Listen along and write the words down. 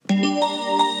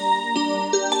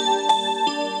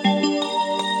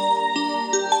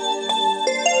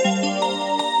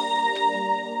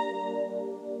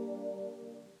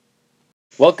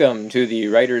Welcome to the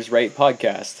Writer's Right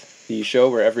podcast, the show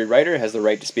where every writer has the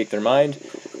right to speak their mind.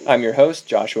 I'm your host,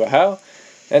 Joshua Howe,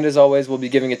 and as always, we'll be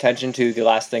giving attention to the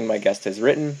last thing my guest has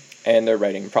written and their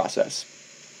writing process.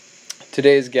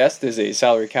 Today's guest is a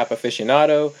salary cap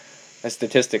aficionado, a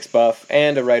statistics buff,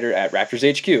 and a writer at Raptors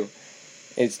HQ.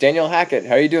 It's Daniel Hackett.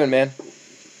 How are you doing, man?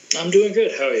 I'm doing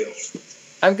good. How are you?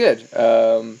 I'm good.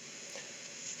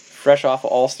 Fresh off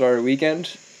All-Star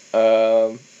weekend.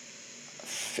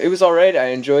 It was alright. I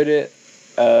enjoyed it.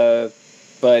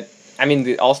 But, I mean,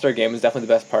 the All-Star game was definitely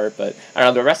the best part, but, I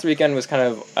don't know, the rest of the weekend was kind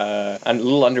of a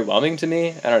little underwhelming to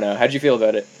me. I don't know. How'd you feel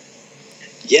about it?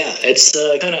 Yeah, it's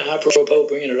kind of apropos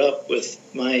bringing it up with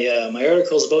my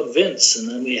articles about Vince, and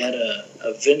then we had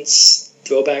a Vince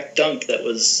throwback dunk that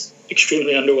was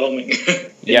extremely underwhelming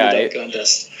in the dunk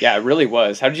contest. Yeah, it really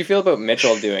was. How did you feel about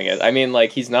Mitchell doing it? I mean,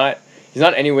 like, he's not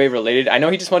any way related. I know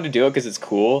he just wanted to do it because it's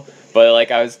cool, but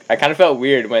like I kind of felt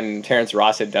weird when Terrence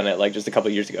Ross had done it like just a couple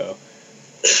of years ago.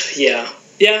 Yeah.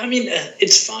 I mean,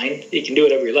 it's fine. He can do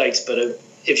whatever he likes, but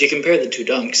if you compare the two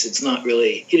dunks, it's not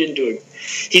really. He didn't do it.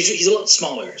 He's a lot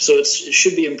smaller, so it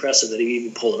should be impressive that he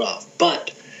even pulled it off.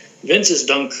 But Vince's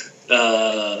dunk,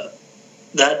 that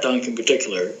dunk in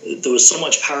particular, there was so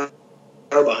much power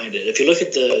behind it. If you look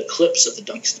at the clips of the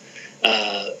dunks,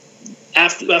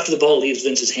 after the ball leaves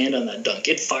Vince's hand on that dunk,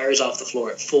 it fires off the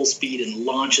floor at full speed and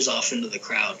launches off into the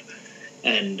crowd.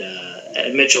 And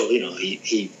Mitchell,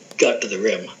 he got to the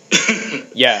rim.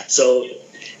 Yeah. So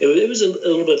it was a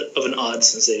little bit of an odd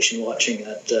sensation watching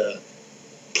that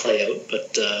play out,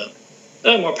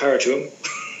 but more power to him.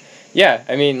 Yeah,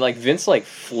 I mean, like, Vince, like,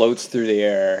 floats through the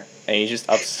air, and he's just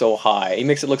up so high. He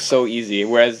makes it look so easy,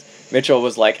 whereas Mitchell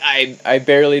was like, I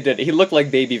barely did it. He looked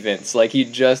like baby Vince. Like, he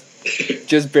just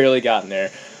barely got in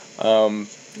there.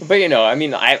 But, I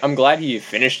mean, I'm glad he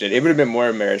finished it. It would have been more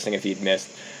embarrassing if he'd missed.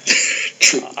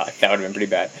 That would have been pretty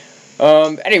bad.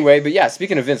 Anyway, but yeah,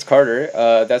 speaking of Vince Carter,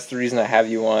 that's the reason I have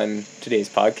you on today's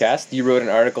podcast. You wrote an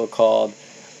article called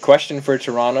Question for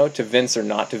Toronto, to Vince or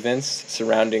Not to Vince,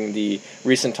 surrounding the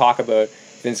recent talk about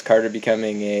Vince Carter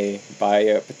becoming a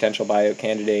potential buyout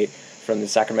candidate from the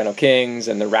Sacramento Kings,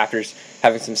 and the Raptors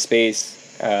having some space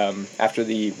after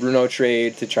the Bruno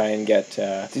trade to try and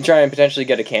potentially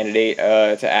get a candidate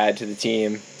to add to the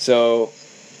team. So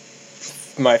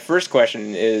my first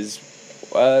question is,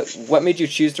 what made you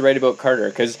choose to write about Carter?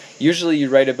 Because usually you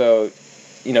write about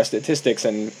statistics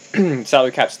and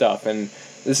salary cap stuff, and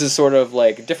this is sort of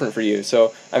like different for you.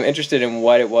 So I'm interested in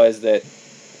what it was that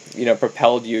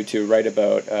propelled you to write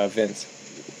about Vince.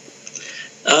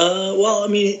 Well, I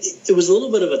mean, it was a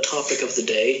little bit of a topic of the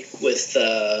day with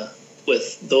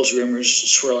those rumors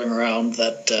swirling around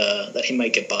that he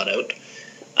might get bought out.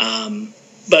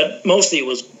 But mostly it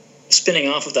was spinning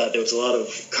off of that. There was a lot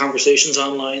of conversations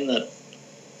online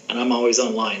and I'm always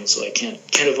online, so I can't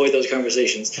avoid those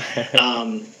conversations,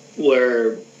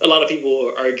 where a lot of people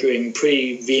were arguing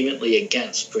pretty vehemently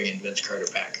against bringing Vince Carter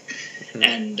back. Mm-hmm.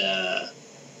 And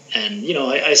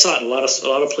I saw it in a lot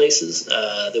of places.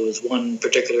 There was one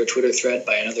particular Twitter thread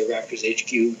by another Raptors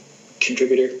HQ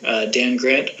contributor, Dan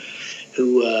Grant,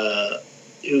 who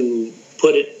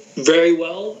put it very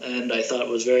well, and I thought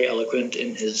was very eloquent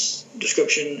in his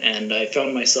description. And I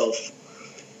found myself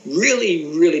really,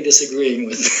 really disagreeing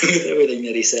with everything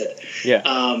that he said. Yeah.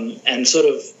 And sort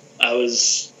of,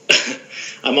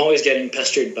 I'm always getting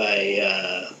pestered by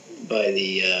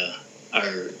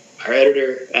our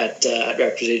editor at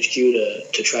Raptors HQ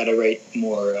to try to write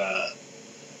more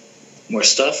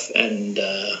stuff, and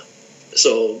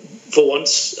so for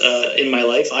once in my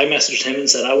life, I messaged him and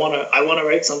said, I want to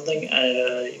write something.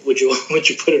 Would you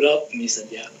put it up? And he said,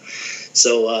 yeah.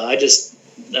 So I just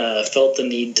felt the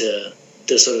need to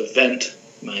sort of vent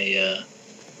my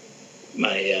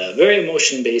very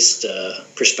emotion-based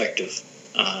perspective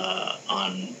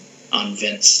on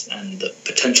Vince and the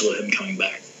potential of him coming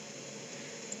back.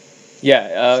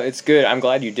 Yeah, it's good. I'm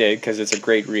glad you did, because it's a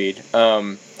great read.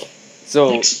 So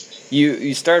Thanks.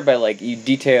 You start by, like, you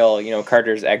detail,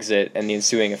 Carter's exit and the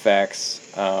ensuing effects.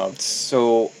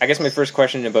 So I guess my first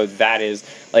question about that is,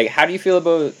 like, how do you feel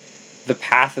about the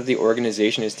path that the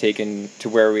organization has taken to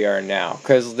where we are now?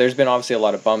 Because there's been obviously a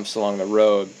lot of bumps along the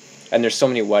road, and there's so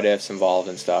many what-ifs involved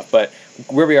and stuff. But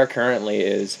where we are currently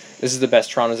is, this is the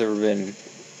best Toronto's ever been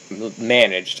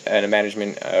managed at a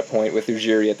management point, with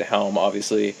Ujiri at the helm,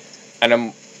 obviously.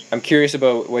 And I'm curious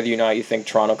about whether or not you think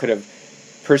Toronto could have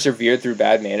persevered through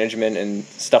bad management and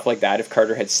stuff like that if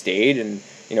Carter had stayed, and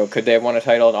could they have won a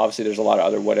title? And obviously there's a lot of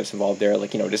other what ifs involved there,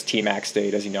 like does T-Mac stay,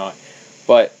 does he not?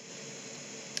 But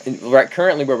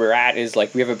currently where we're at is,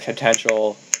 like, we have a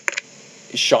potential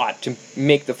shot to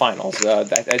make the finals.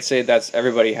 I'd say that's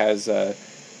everybody has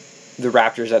the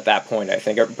Raptors at that point. I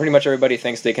think pretty much everybody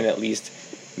thinks they can at least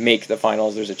make the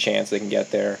finals. There's a chance they can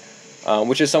get there,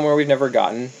 which is somewhere we've never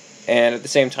gotten. And at the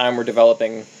same time, we're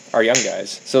developing our young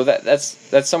guys. So that's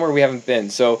somewhere we haven't been.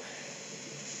 So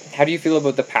how do you feel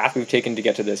about the path we've taken to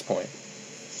get to this point?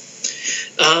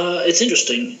 It's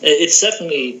interesting. It's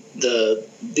definitely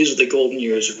these are the golden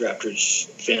years of Raptors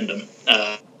fandom.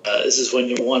 This is when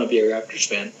you want to be a Raptors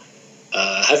fan.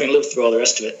 Having lived through all the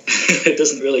rest of it, it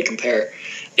doesn't really compare.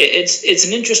 It's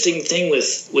an interesting thing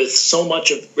with so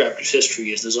much of Raptors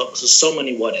history is there's so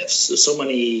many what ifs. There's so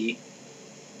many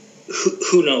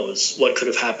who knows what could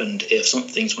have happened if some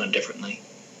things went differently.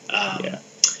 I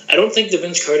don't think the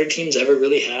Vince Carter team's ever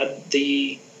really had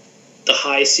the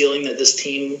high ceiling that this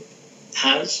team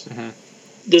has. Mm-hmm.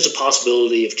 There's a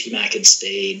possibility if T-Mac had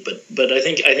stayed, but I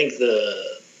think I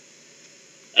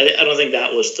don't think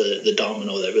that was the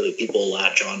domino that really people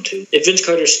latch onto. If Vince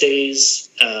Carter stays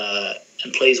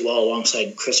and plays well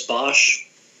alongside Chris Bosh,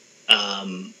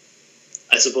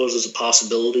 I suppose there's a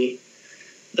possibility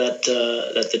that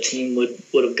the team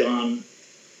would have gone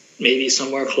maybe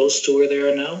somewhere close to where they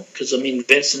are now. Because, I mean,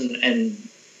 Vince and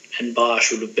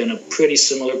Bosh would have been a pretty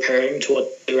similar pairing to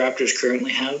what the Raptors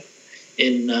currently have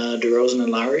in DeRozan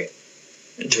and Lowry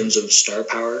in terms of star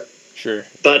power. Sure.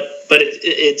 But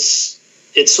it's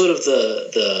sort of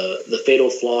the fatal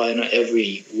flaw in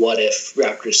every what-if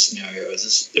Raptors scenario.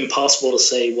 It's impossible to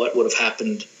say what would have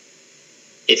happened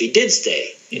if he did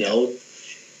stay, you know.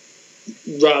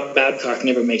 Rob Babcock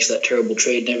never makes that terrible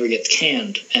trade, never gets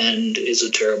canned, and is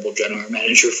a terrible general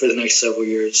manager for the next several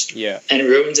years. Yeah. And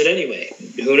ruins it anyway.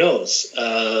 Who knows?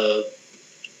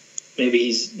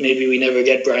 Maybe we never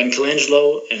get Brian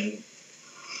Colangelo, and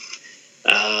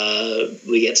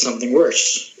we get something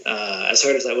worse. As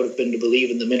hard as that would have been to believe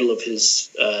in the middle of his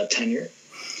tenure.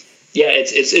 Yeah,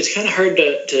 it's kind of hard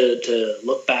to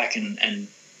look back and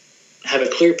have a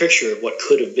clear picture of what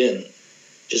could have been,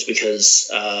 just because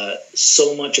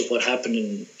so much of what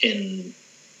happened in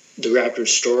the Raptors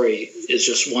story is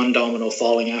just one domino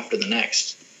falling after the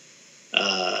next.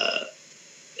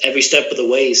 Every step of the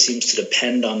way seems to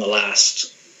depend on the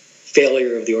last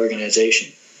failure of the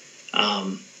organization.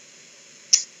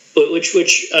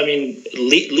 Which I mean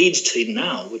leads to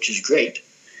now, which is great.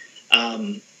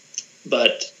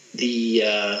 But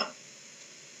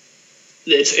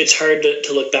it's hard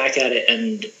to look back at it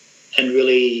and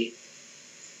really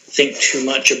think too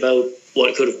much about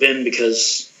what could have been,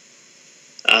 because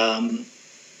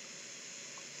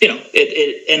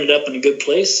it ended up in a good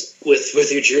place with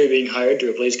Ujiri being hired to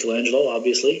replace Colangelo,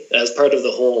 obviously, as part of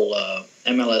the whole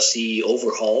MLSE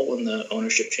overhaul when the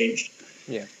ownership changed.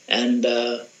 Yeah. And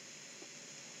I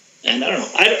don't know.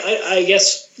 I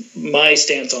guess my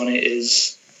stance on it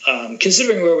is,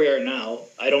 considering where we are now,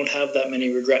 I don't have that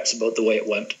many regrets about the way it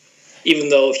went. Even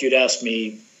though if you'd asked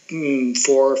me 4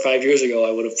 or 5 years ago,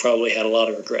 I would have probably had a lot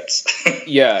of regrets.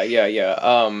 Yeah.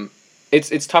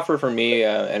 It's tougher for me,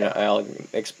 and I'll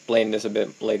explain this a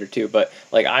bit later too. But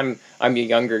like I'm a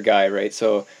younger guy, right?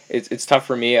 So it's tough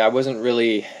for me. I wasn't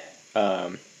really.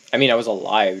 I was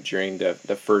alive during the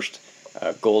first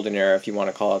golden era, if you want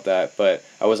to call it that, but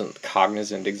I wasn't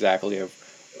cognizant exactly of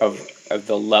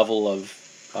the level of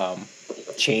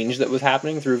change that was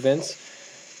happening through Vince.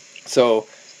 So,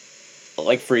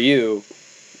 like for you,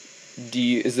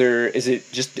 is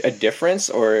it just a difference,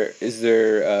 or is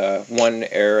there one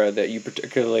era that you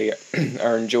particularly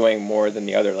are enjoying more than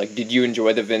the other? Like, did you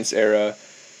enjoy the Vince era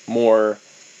more,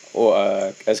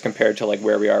 or as compared to like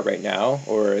where we are right now,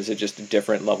 or is it just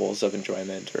different levels of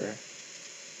enjoyment? Or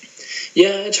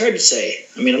yeah, it's hard to say.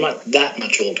 I mean, I'm not that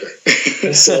much older,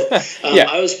 so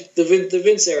yeah. The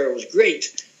Vince era was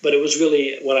great, but it was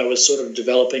really when I was sort of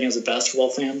developing as a basketball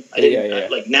fan. I didn't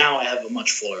like now. I have a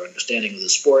much fuller understanding of the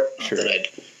sport. Not that I'd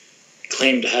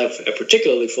claim to have a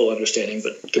particularly full understanding,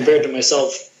 but compared to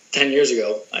myself 10 years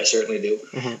ago, I certainly do.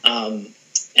 Mm-hmm.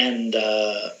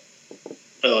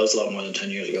 It was a lot more than 10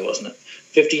 years ago, wasn't it?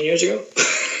 15 years ago.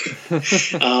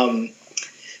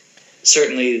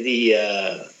 Certainly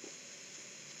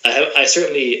I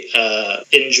certainly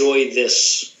enjoy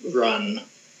this run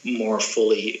more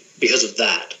fully because of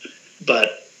that.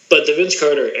 But the Vince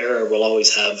Carter era will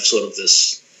always have sort of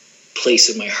this place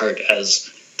in my heart, as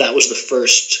that was the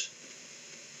first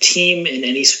team in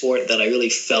any sport that I really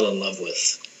fell in love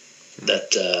with.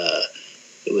 That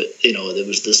there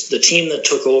was the team that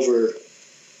took over,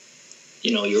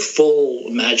 your full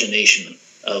imagination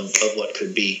of what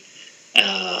could be.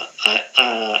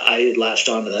 I latched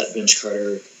onto that Vince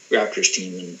Carter Raptors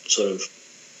team and sort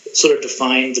of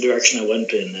defined the direction I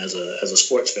went in as a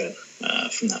sports fan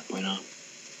from that point on.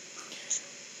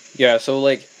 Yeah, so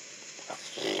like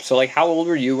So, like, how old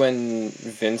were you when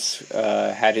Vince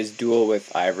had his duel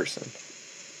with Iverson?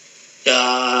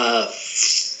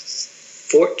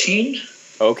 14.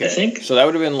 Okay. I think. So that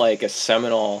would have been like a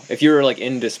seminal. If you were like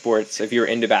into sports, if you were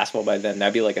into basketball by then,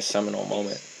 that'd be like a seminal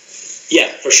moment.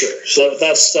 Yeah, for sure. So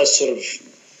that's sort of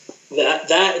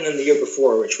that, and then the year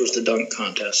before, which was the dunk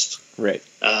contest. Right.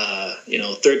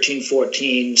 13,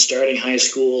 14, starting high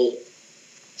school,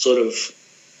 sort of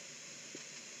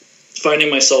finding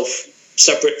myself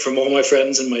separate from all my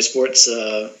friends in my sports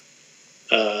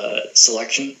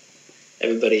selection.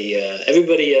 Everybody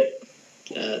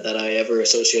that I ever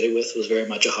associated with was very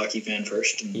much a hockey fan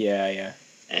first. And, yeah.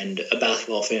 And a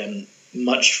basketball fan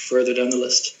much further down the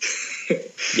list.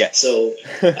 Yes. So,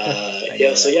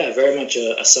 very much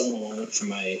a seminal moment for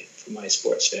my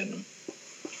sports fandom.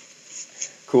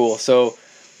 Cool. So,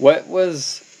 what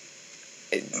was?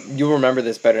 You'll remember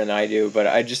this better than I do, but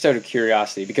I just out of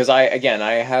curiosity because I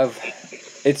have.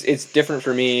 It's different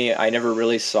for me. I never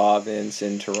really saw Vince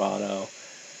in Toronto.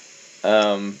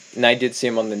 And I did see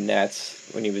him on the Nets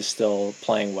when he was still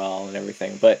playing well and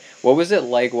everything. But what was it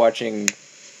like watching,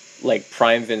 like,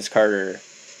 prime Vince Carter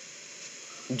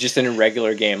just in a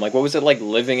regular game? Like, what was it like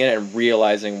living in it and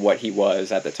realizing what he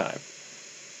was at the time?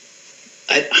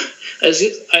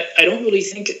 I don't really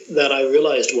think that I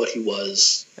realized what he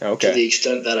was to the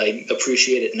extent that I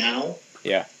appreciate it now.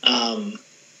 Yeah.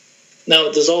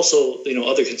 Now, there's also,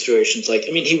 other considerations. Like,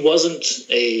 I mean, he wasn't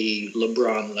a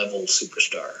LeBron-level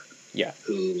superstar. Yeah.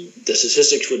 Who the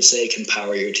statistics would say can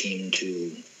power your team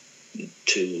to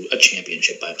a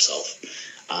championship by himself.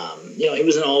 He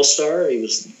was an all-star. He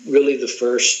was really the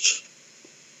first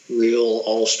real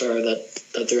all-star that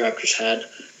the Raptors had.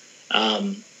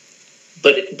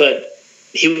 But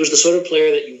he was the sort of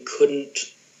player that you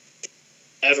couldn't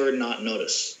ever not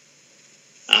notice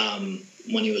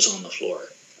when he was on the floor.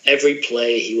 Every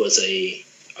play, he was a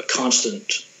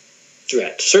constant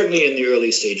threat. Certainly in the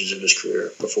early stages of his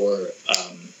career, before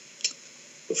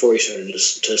he started to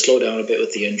slow down a bit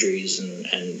with the injuries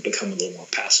and become a little more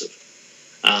passive.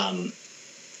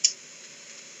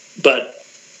 But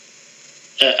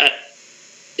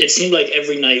it seemed like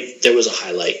every night there was a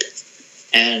highlight,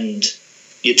 and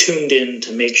you tuned in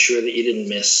to make sure that you didn't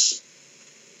miss,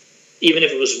 even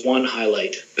if it was one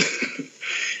highlight.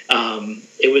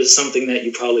 It was something that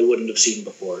you probably wouldn't have seen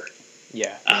before.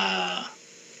 Yeah.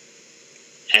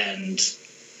 And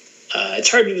it's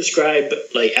hard to describe,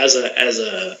 like, as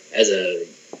a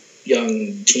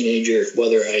young teenager,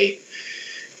 whether I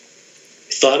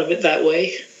thought of it that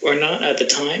way or not at the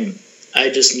time. I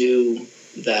just knew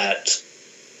that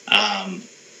I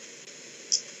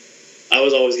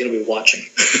was always going to be watching.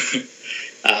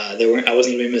 I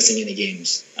wasn't going to be missing any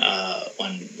games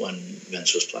when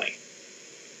Vince was playing.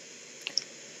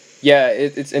 Yeah,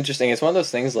 it's interesting. It's one of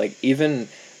those things, like, even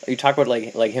you talk about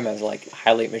like him as like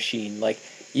highlight machine. Like,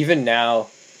 even now,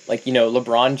 like,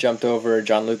 LeBron jumped over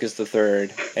John Lucas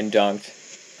III and dunked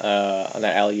on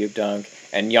that alley-oop dunk,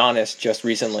 and Giannis just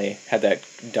recently had that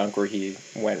dunk where he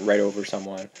went right over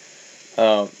someone,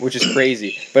 which is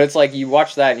crazy. But it's like you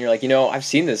watch that and you're like, I've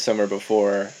seen this somewhere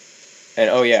before, and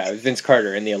oh yeah, it was Vince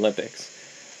Carter in the Olympics.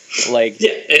 Like,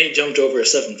 yeah, and he jumped over a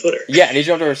 7-footer. Yeah, and he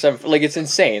jumped over 7. Like, it's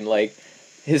insane. Like,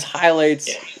 his highlights.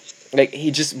 Yeah. Like,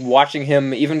 he just watching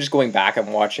him, even just going back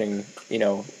and watching,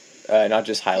 not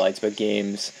just highlights but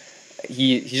games.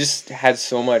 He just had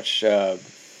so much. You're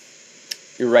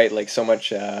right, like so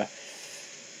much.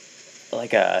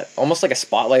 Almost like a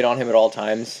spotlight on him at all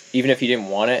times, even if he didn't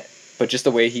want it. But just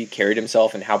the way he carried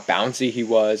himself and how bouncy he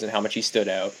was and how much he stood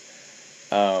out.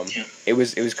 It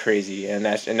was crazy, and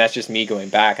that's just me going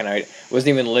back, and I wasn't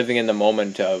even living in the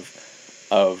moment of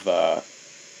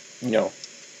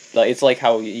it's like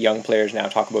how young players now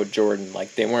talk about Jordan.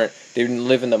 Like, they didn't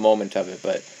live in the moment of it,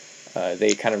 but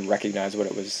they kind of recognize what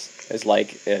it was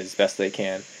like as best they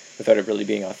can without it really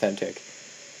being authentic.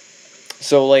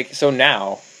 So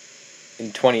now,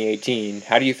 in 2018,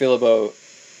 how do you feel about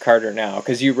Carter now?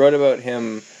 Because you wrote about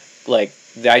him, like,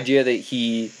 the idea that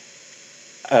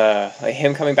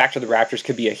him coming back to the Raptors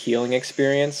could be a healing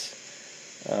experience.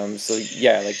 How do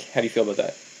you feel about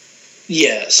that?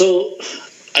 Yeah, so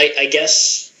I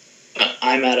guess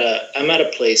I'm at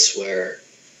a place where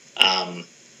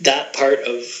that part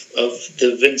of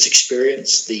the Vince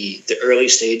experience, the early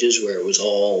stages where it was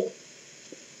all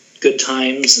good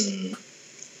times and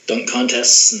dunk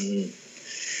contests and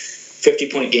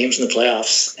 50-point games in the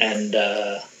playoffs, and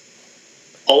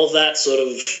all of that sort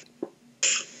of,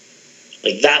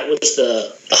 like, that was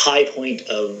the high point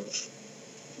of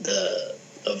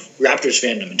Raptors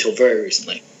fandom until very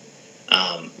recently.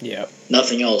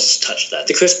 Nothing else touched that.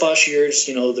 The Chris Bosh years,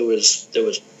 there was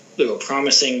were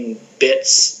promising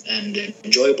bits and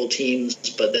enjoyable teams,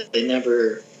 but they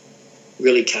never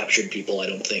really captured people, I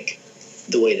don't think,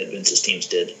 the way that Vince's teams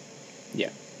did. Yeah.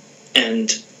 And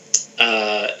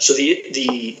so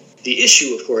the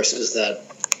issue, of course, is that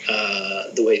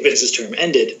the way Vince's term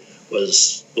ended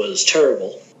was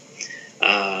terrible.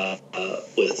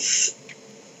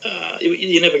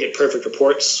 You never get perfect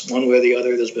reports one way or the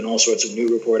other. There's been all sorts of new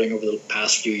reporting over the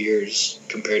past few years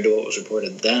compared to what was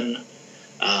reported then.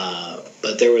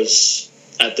 But there was,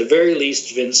 at the very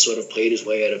least, Vince sort of played his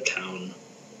way out of town,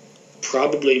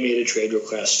 probably made a trade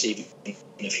request, even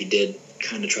if he did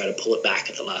kind of try to pull it back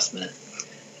at the last minute.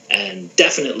 And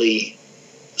definitely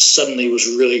suddenly was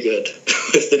really good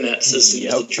with the Nets as soon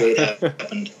as the trade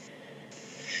happened.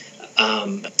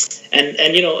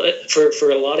 And you know, for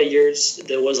a lot of years,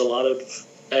 there was a lot of,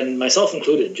 and myself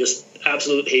included, just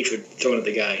absolute hatred thrown at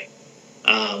the guy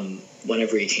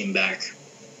whenever he came back.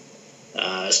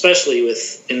 Especially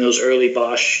in those early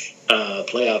Bosch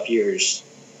playoff years,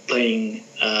 playing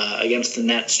against the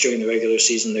Nets during the regular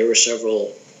season, there were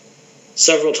several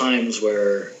times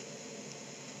where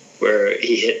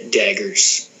he hit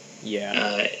daggers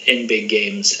in big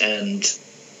games, and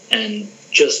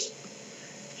just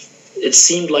it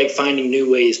seemed like finding new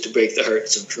ways to break the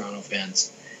hearts of Toronto fans.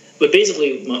 But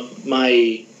basically,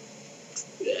 my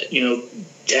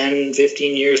 10,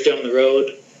 15 years down the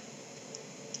road,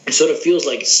 it sort of feels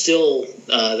like still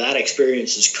that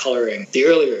experience is coloring the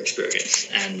earlier experience.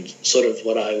 And sort of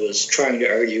what I was trying to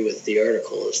argue with the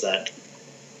article is that,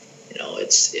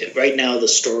 right now the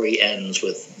story ends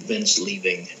with Vince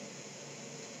leaving,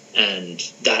 and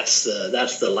that's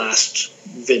the last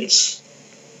Vince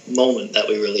moment that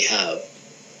we really have,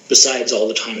 besides all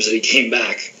the times that he came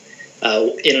back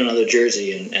in another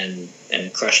jersey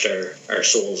and crushed our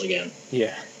souls again.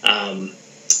 Yeah.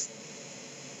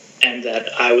 And that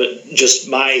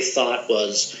my thought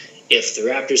was, if the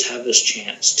Raptors have this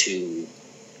chance to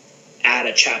add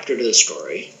a chapter to the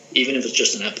story, even if it's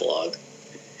just an epilogue,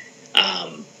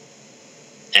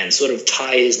 and sort of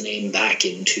tie his name back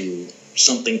into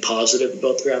something positive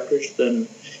about the Raptors, then,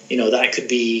 that could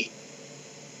be,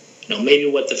 maybe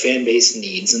what the fan base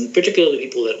needs, and particularly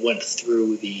people that went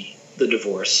through the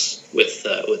divorce with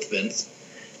Vince.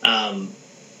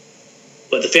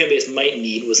 What the fan base might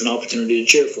need was an opportunity to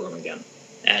cheer for him again,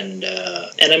 and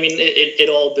I mean it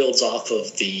all builds off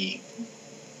of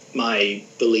my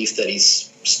belief that he's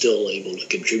still able to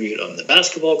contribute on the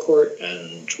basketball court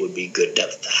and would be good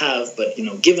depth to have. But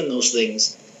given those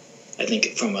things, I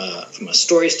think from a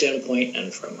story standpoint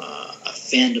and from a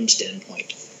fandom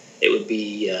standpoint, it would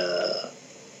be a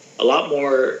lot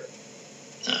more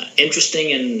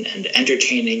interesting and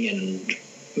entertaining and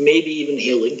maybe even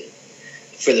healing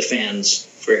for the fans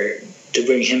to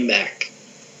bring him back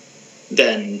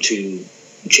than to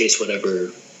chase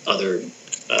whatever other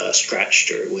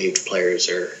scratched or waived players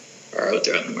are out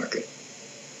there on the market.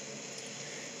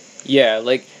 Yeah,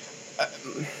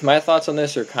 my thoughts on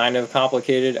this are kind of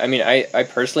complicated. I mean, I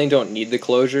personally don't need the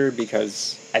closure,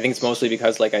 because I think it's mostly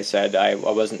because, like I said, I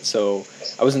wasn't so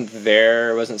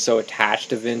attached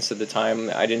to Vince at the time.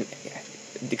 I didn't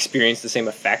experience the same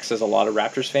effects as a lot of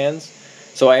Raptors fans.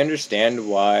 So I understand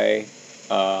why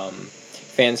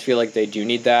fans feel like they do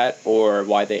need that, or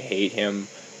why they hate him,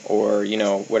 or,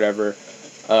 whatever.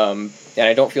 And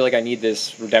I don't feel like I need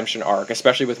this redemption arc,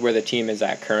 especially with where the team is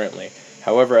at currently.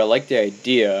 However, I like the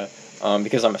idea,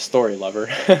 because I'm a story lover,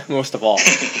 most of all.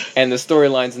 And the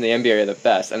storylines in the NBA are the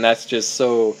best, and that's just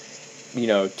so,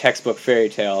 textbook fairy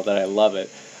tale that I love it.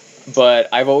 But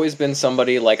I've always been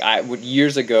somebody,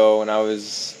 years ago when I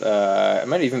was, it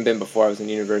might have even been before I was in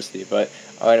university, but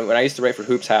when I used to write for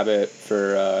Hoops Habit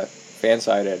for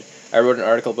Fansided, I wrote an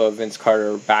article about Vince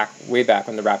Carter way back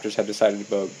when the Raptors had decided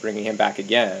about bringing him back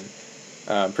again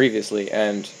previously,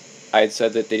 and I had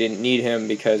said that they didn't need him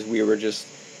because we were just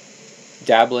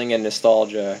dabbling in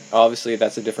nostalgia. Obviously,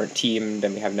 that's a different team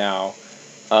than we have now,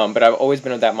 but I've always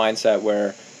been of that mindset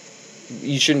where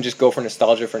you shouldn't just go for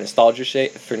nostalgia's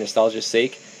sake.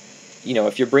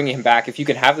 If you're bringing him back, if you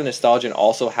can have the nostalgia and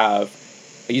also have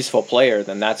a useful player,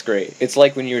 then that's great. It's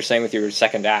like when you were saying with your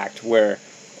second act, where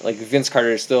Vince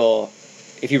Carter is still,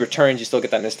 if he returns, you still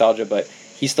get that nostalgia, but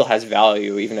he still has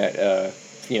value even at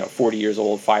 40 years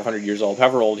old, 500 years old,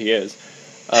 however old he is.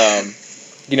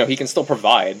 He can still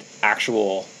provide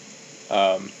actual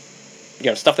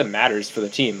stuff that matters for the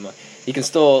team. He can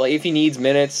still, if he needs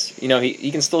minutes,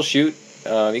 he can still shoot.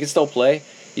 He can still play.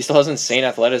 He still has insane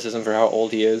athleticism for how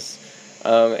old he is.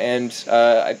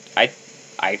 I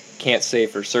can't say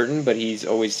for certain, but he's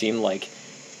always seemed like,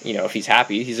 if he's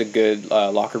happy, he's a good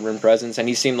locker room presence, and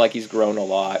he seemed like he's grown a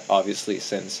lot, obviously,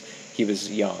 since he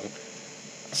was young.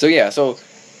 So yeah,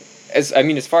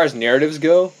 as far as narratives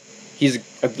go, he's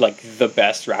like the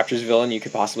best Raptors villain you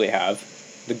could possibly have.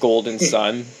 The Golden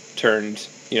Sun turned,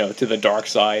 to the dark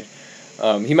side.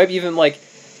 He might be even like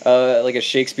a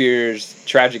Shakespeare's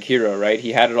tragic hero, right?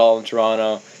 He had it all in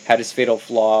Toronto, had his fatal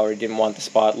flaw, or he didn't want the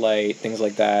spotlight, things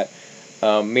like that.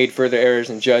 Made further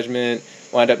errors in judgment,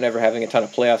 wound up never having a ton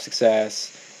of playoff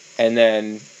success, and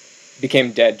then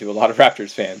became dead to a lot of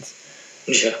Raptors fans.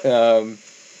 Yeah.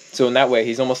 So in that way,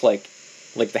 he's almost like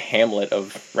the Hamlet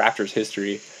of Raptors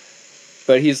history.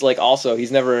 But he's like also,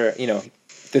 he's never,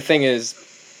 the thing is,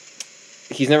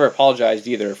 he's never apologized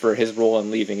either for his role in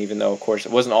leaving, even though, of course,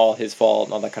 it wasn't all his fault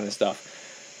and all that kind of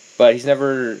stuff. But he's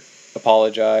never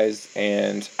apologized,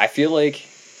 and I feel like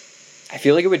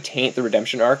it would taint the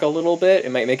redemption arc a little bit.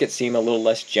 It might make it seem a little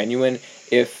less genuine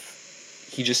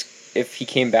if he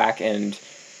came back and,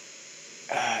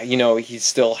 he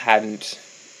still hadn't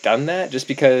done that, just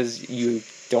because you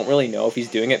don't really know if he's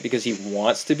doing it because he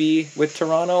wants to be with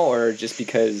Toronto or just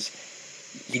because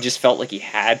he just felt like he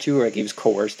had to, or like he was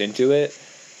coerced into it.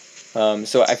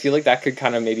 So I feel like that could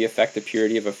kind of maybe affect the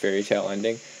purity of a fairy tale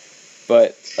ending.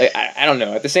 But like I don't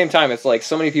know. At the same time, it's like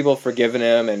so many people have forgiven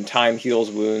him, and time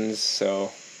heals wounds.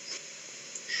 So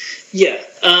yeah.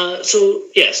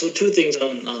 So two things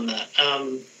on that.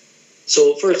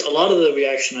 So first, a lot of the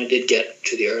reaction I did get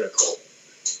to the article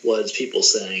was people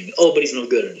saying, "Oh, but he's no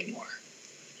good anymore."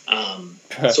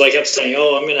 So I kept saying,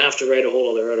 "Oh, I'm going to have to write a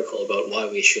whole other article about why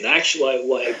we should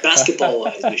why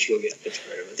basketball-wise we should go get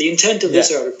Pittsburgh." But the intent of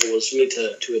this article was really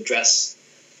to address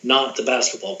not the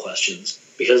basketball questions,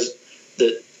 because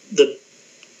the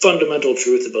fundamental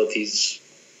truth about these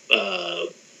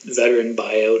veteran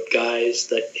buyout guys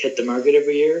that hit the market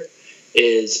every year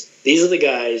is these are the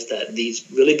guys that these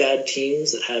really bad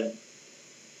teams that have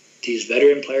these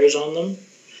veteran players on them,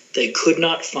 they could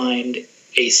not find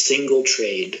a single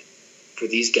trade for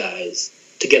these guys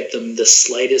to get them the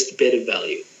slightest bit of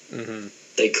value. Mm-hmm.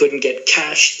 They couldn't get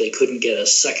cash. They couldn't get a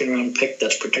second-round pick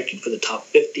that's protected for the top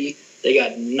 50. They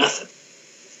got nothing.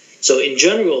 So in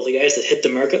general, the guys that hit the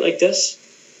market like this,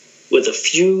 with a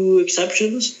few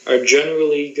exceptions, are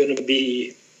generally going to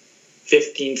be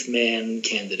 15th man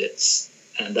candidates,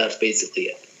 and that's basically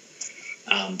it.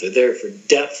 They're there for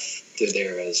depth. They're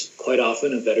there as quite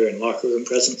often a veteran locker room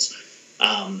presence.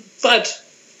 But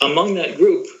among that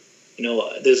group,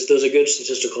 there's a good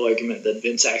statistical argument that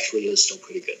Vince actually is still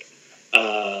pretty good,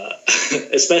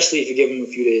 especially if you give him a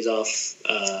few days off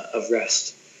of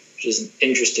rest, which is an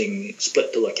interesting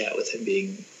split to look at with him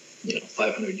being,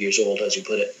 500 years old, as you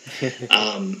put it,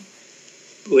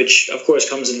 which, of course,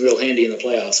 comes in real handy in the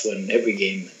playoffs when every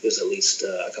game there's at least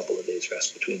a couple of days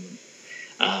rest between them.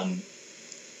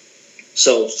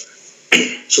 So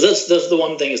that's the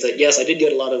one thing is that, yes, I did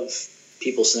get a lot of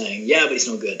people saying, yeah, but he's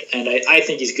no good. And I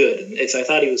think he's good. And if I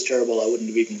thought he was terrible, I wouldn't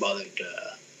have even bothered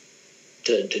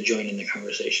to join in the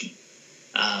conversation.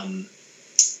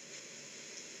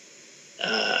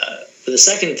 For the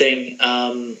second thing,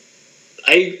 I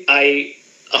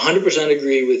 100%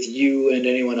 agree with you and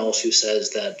anyone else who says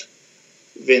that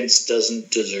Vince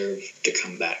doesn't deserve to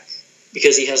come back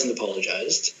because he hasn't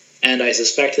apologized. And I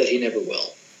suspect that he never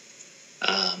will.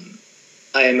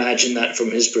 I imagine that from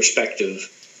his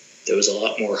perspective, there was a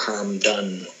lot more harm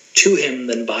done to him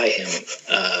than by him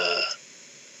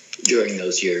during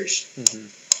those years.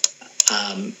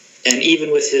 Mm-hmm. And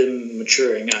even with him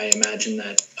maturing, I imagine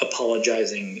that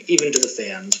apologizing, even to the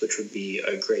fans, which would be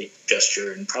a great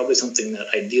gesture and probably something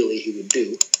that ideally he would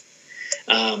do,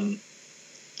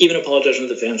 even apologizing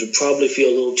to the fans would probably feel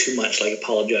a little too much like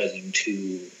apologizing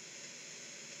to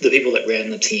the people that ran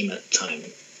the team at the time.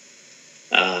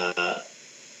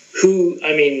 Who,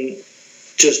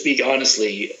 to speak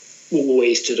honestly,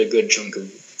 wasted a good chunk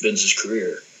of Vince's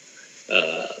career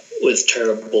with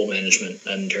terrible management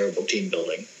and terrible team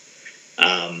building.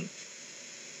 And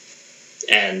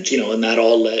that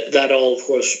all, of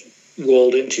course,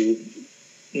 rolled into,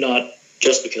 not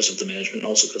just because of the management,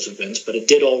 also because of Vince, but it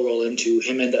did all roll into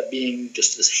him end up being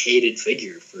just this hated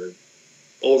figure for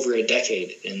over a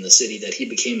decade in the city that he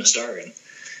became a star in.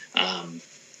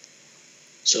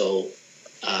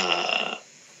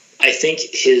 I think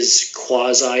his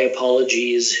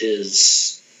quasi-apologies,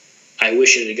 his I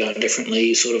wish it had gone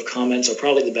differently sort of comments are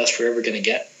probably the best we're ever going to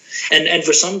get. And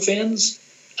for some fans,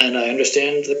 and I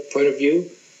understand the point of view,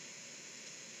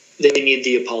 they need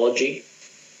the apology.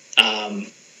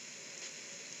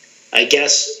 I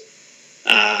guess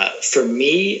for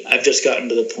me, I've just gotten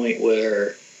to the point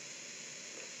where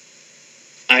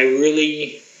I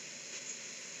really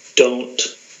don't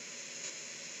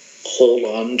hold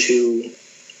on to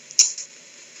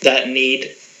that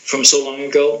need from so long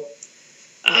ago.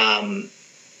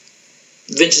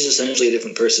 Vince is essentially a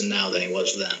different person now than he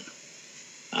was then.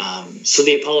 So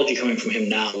the apology coming from him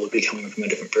now would be coming from a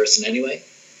different person anyway.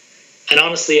 And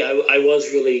honestly, I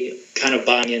was really kind of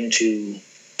buying into,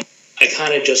 I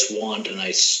kind of just want a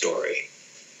nice story.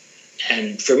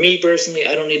 And for me personally,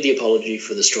 I don't need the apology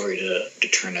for the story to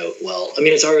turn out well. I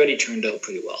mean, it's already turned out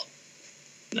pretty well.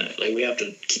 Like, we have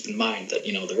to keep in mind that,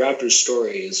 you know, the Raptors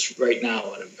story is right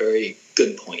now at a very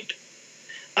good point.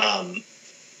 And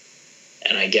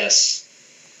I guess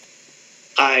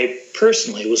I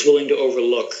personally was willing to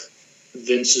overlook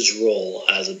Vince's role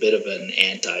as a bit of an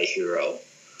anti-hero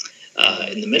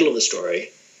in the middle of the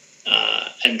story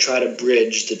and try to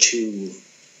bridge the two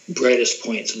brightest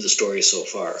points of the story so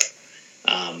far.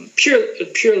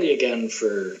 Purely again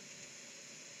for,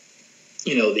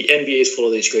 you know, the NBA is full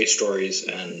of these great stories,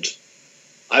 and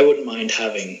I wouldn't mind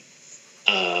having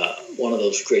one of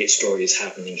those great stories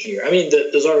happening here. I mean,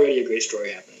 there's already a great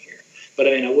story happening here, but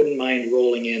I mean, I wouldn't mind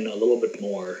rolling in a little bit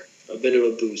more, a bit of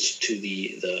a boost to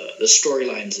the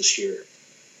storylines this year,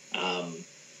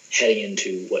 heading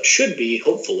into what should be,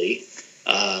 hopefully,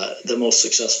 the most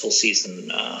successful season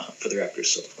for the Raptors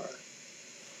so far.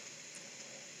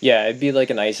 Yeah, it'd be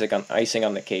like an icing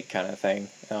on the cake kind of thing.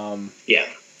 Yeah.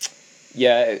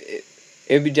 Yeah,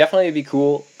 it would definitely be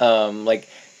cool. Like,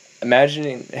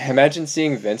 imagine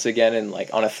seeing Vince again in,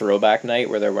 like, on a throwback night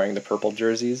where they're wearing the purple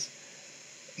jerseys.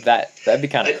 That'd be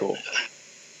kind of cool.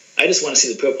 I just want to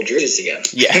see the purple jerseys again.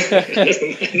 Yeah.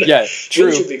 Yeah, true.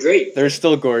 Vince would be great. They're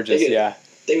still gorgeous. Yeah.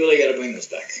 They really got to bring those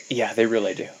back. Yeah, they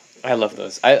really do. I love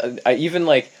those. I even,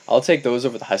 like, I'll take those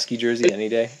over the Husky jersey any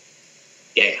day.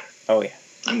 Yeah. Oh yeah.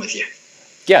 I'm with you.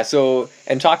 Yeah, so,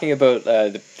 and talking about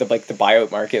the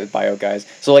buyout market with buyout guys,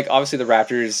 so, like, obviously the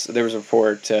Raptors, there was a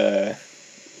report a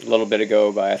little bit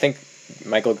ago by, I think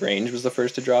Michael Grange was the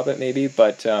first to drop it, maybe,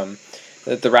 but that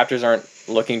the Raptors aren't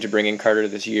looking to bring in Carter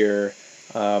this year.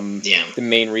 The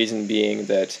main reason being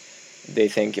that they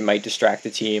think it might distract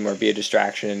the team or be a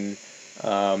distraction,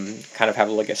 kind of have,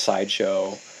 like, a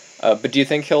sideshow. But do you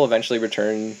think he'll eventually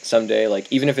return someday,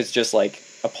 like, even if it's just, like,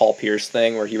 a Paul Pierce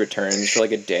thing where he returns for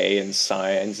like a day and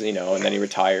signs, you know, and then he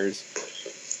retires?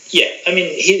 Yeah, I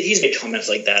mean, he's made comments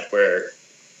like that where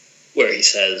he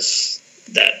says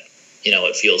that, you know,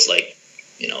 it feels like,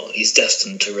 you know, he's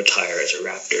destined to retire as a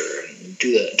Raptor and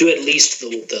do at least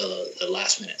the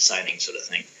last minute signing sort of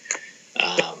thing.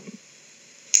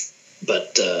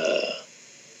 But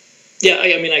yeah,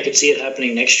 I mean, I could see it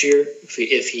happening next year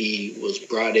if he was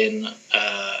brought in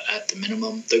at the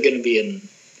minimum. They're going to be in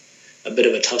a bit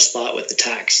of a tough spot with the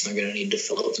tax. They're going to need to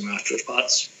fill out some roster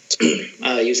spots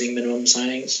using minimum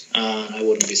signings. I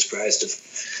wouldn't be surprised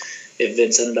if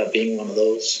Vince ended up being one of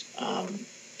those.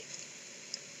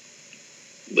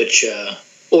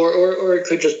 Or it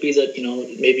could just be that, you know,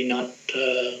 maybe not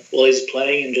while he's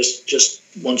playing, and just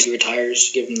once he retires,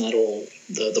 give him that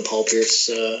the Paul Pierce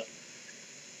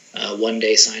 1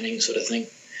 day signing sort of thing.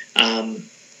 I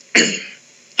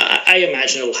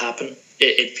imagine it'll happen.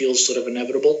 It feels sort of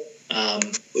inevitable.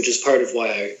 Which is part of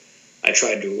why I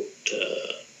tried to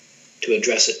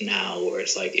address it now, where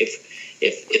it's like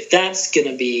if that's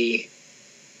gonna be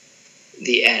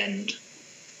the end,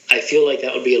 I feel like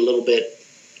that would be a little bit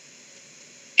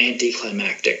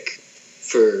anticlimactic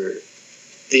for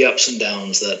the ups and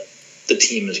downs that the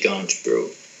team has gone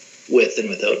through with and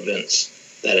without Vince.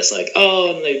 That it's like,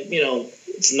 oh, and they, you know,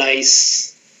 it's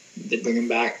nice they bring him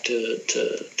back to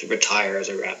retire as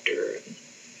a Raptor, and,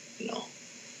 you know.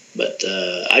 But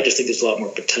I just think there's a lot more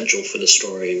potential for the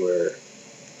story where,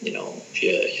 you know, if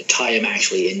you tie him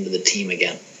actually into the team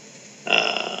again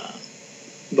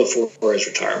before his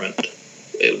retirement,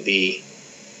 it would be,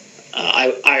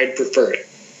 I'd prefer it.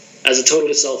 As a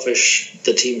totally selfish,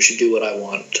 the team should do what I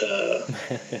want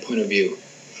point of view.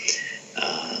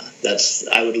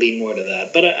 I would lean more to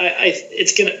that. But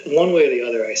it's gonna, one way or the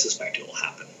other, I suspect it will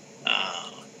happen.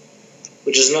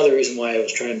 Which is another reason why I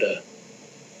was trying to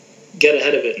get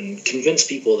ahead of it and convince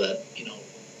people that, you know,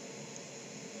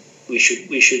 we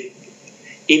should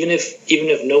even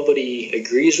if nobody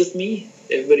agrees with me,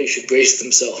 everybody should brace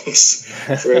themselves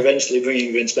for eventually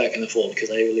bringing Vince back in the fold,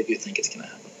 because I really do think it's going to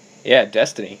happen. Yeah,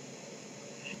 destiny.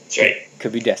 That's right.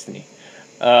 Could be destiny.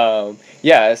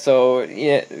 Yeah, so,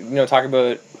 you know, talk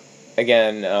about,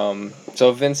 again,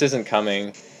 so Vince isn't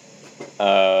coming.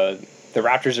 The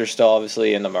Raptors are still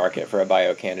obviously in the market for a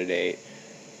buyout candidate.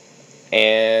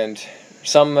 And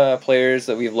some players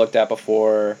that we've looked at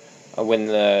before, when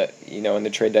the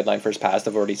trade deadline first passed,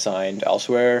 have already signed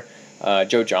elsewhere.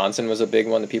 Joe Johnson was a big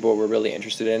one that people were really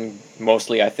interested in,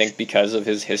 mostly I think because of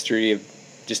his history of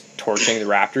just torching the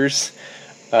Raptors.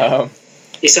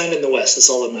 He signed in the West. That's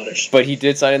all that matters. But he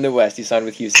did sign in the West. He signed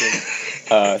with Houston.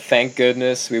 Thank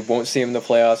goodness we won't see him in the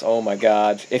playoffs. Oh my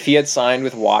God! If he had signed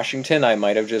with Washington, I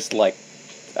might have just I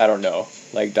don't know,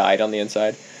 died on the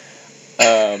inside.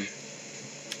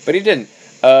 But he didn't.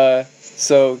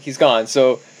 So he's gone.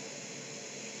 So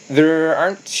there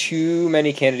aren't too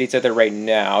many candidates out there right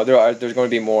now. There's going to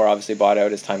be more, obviously, bought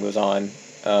out as time goes on.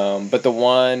 But the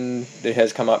one that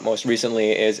has come up most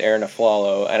recently is Aaron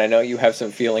Aflalo, and I know you have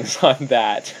some feelings on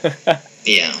that.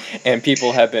 Yeah. And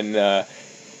people have been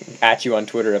at you on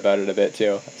Twitter about it a bit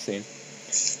too, I've seen.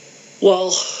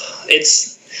 Well,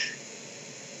 it's,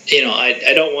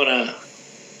 I don't want to,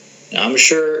 I'm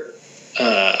sure,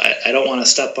 I don't want to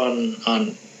step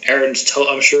on Aaron's toe.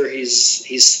 I'm sure he's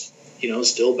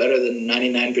still better than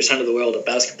 99% of the world at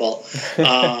basketball.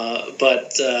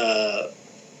 But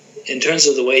in terms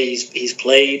of the way he's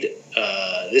played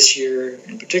this year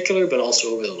in particular, but also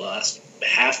over the last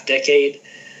half decade,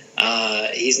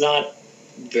 he's not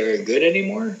very good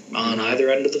anymore on either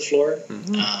end of the floor.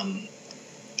 Mm-hmm.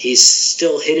 He's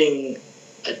still hitting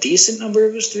a decent number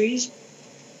of his threes,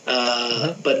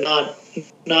 but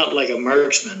not like a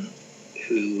marksman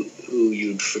who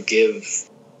you'd forgive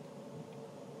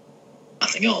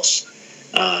nothing else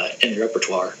in the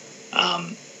repertoire.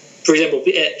 For example,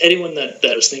 anyone that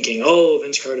was thinking,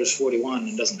 Vince Carter's 41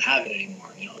 and doesn't have it anymore,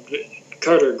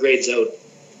 Carter grades out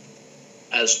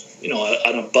as,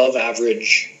 an above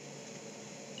average,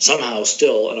 somehow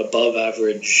still an above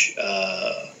average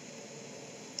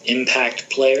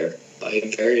impact player by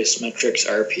various metrics,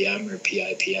 RPM or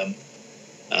PIPM.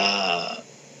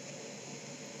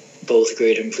 Both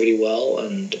grade him pretty well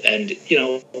and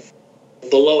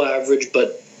below average,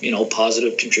 but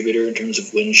positive contributor in terms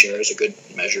of win share is a good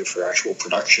measure for actual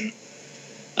production.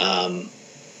 And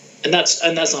that's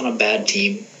on a bad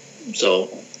team. So,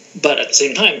 but at the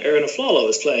same time, Aaron Aflalo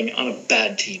is playing on a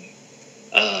bad team,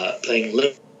 playing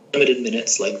limited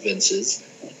minutes like Vince is,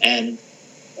 and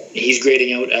he's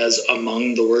grading out as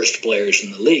among the worst players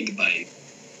in the league by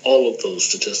all of those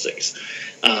statistics.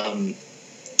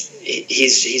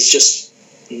 He's just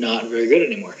not very good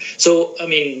anymore. So, I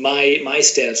mean, my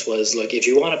stance was, look, if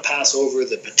you want to pass over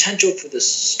the potential for this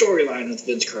storyline with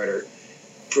Vince Carter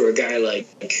for a guy like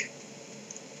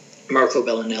Marco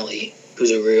Bellinelli,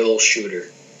 who's a real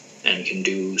shooter and can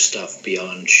do stuff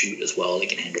beyond shoot as well. He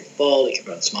can handle the ball, he can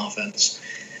run some offense,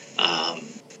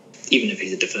 even if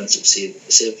he's a defensive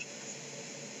sieve.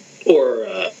 Or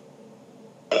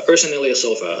Ersan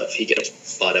Ilyasova, if he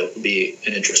gets bought out, would be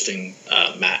an interesting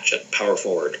match at power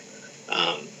forward.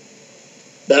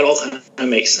 That all kind of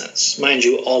makes sense. Mind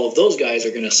you, all of those guys are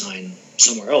going to sign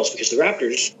somewhere else because the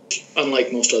Raptors,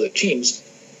 unlike most other teams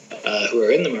who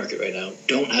are in the market right now,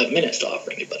 don't have minutes to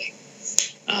offer anybody.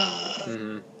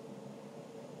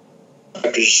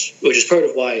 Raptors, which is part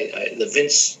of why the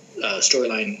Vince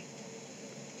storyline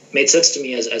made sense to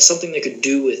me as something they could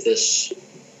do with this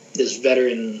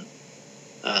veteran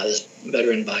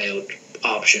buyout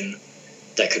option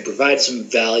that could provide some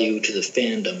value to the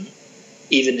fandom,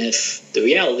 even if the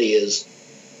reality is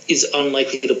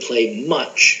unlikely to play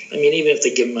much. I mean, even if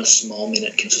they give him a small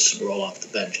minute consistent role off the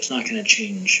bench, it's not going to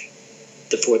change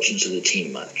the fortunes of the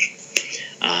team much.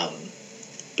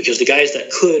 Because the guys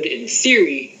that could, in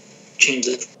theory, change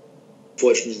the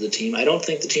fortunes of the team, I don't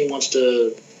think the team wants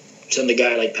to send a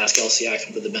guy like Pascal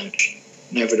Siakam to the bench,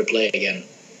 never to play again,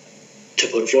 to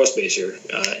put a floor spacer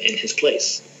in his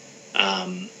place.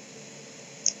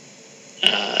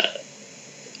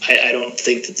 I don't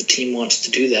think that the team wants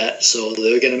to do that, so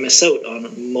they're going to miss out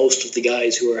on most of the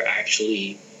guys who are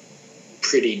actually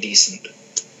pretty decent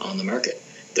on the market.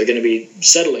 They're going to be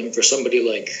settling for somebody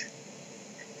like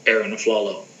Aaron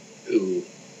Aflalo, who,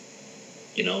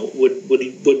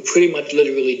 would pretty much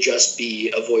literally just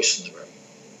be a voice in the room,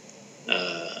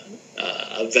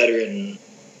 a veteran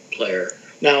player.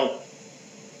 Now,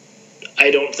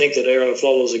 I don't think that Aaron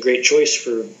Aflalo is a great choice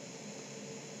for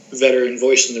veteran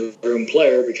voice in the room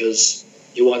player because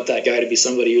you want that guy to be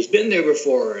somebody who's been there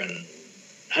before and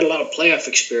had a lot of playoff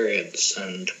experience,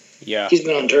 and he's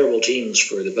been on terrible teams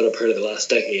for the better part of the last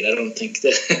decade. I don't think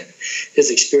that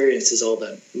his experience is all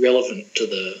that relevant to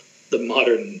the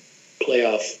modern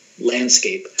playoff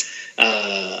landscape.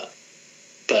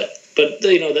 But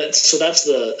that's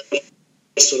the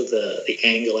sort of the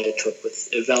angle I took with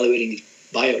evaluating these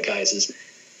buyout guys is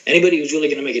anybody who's really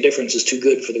going to make a difference is too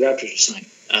good for the Raptors to sign.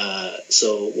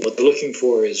 So what they're looking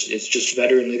for is just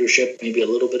veteran leadership, maybe a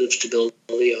little bit of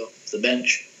stability off the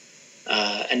bench,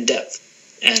 and depth.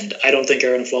 And I don't think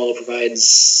Aaron Aflalo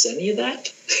provides any of that.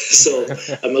 So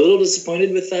I'm a little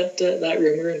disappointed with that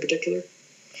rumor in particular.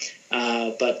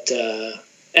 But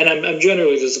And I'm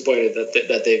generally disappointed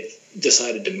that they've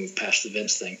decided to move past the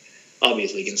Vince thing.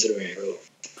 Obviously, considering I wrote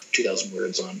 2,000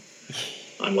 words on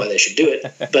why they should do it,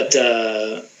 but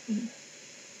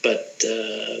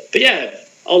yeah,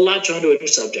 I'll latch onto a new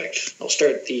subject. I'll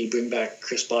start the bring back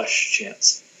Chris Bosh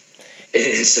chants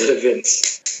instead of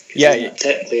Vince. Yeah, he's not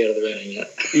technically out of the running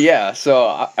yet. Yeah, so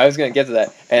I was gonna get to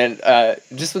that, and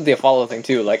just with the Aflalo thing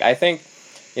too. Like, I think,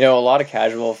 a lot of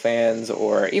casual fans,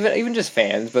 or even just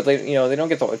fans, but they don't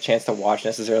get the chance to watch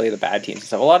necessarily the bad teams and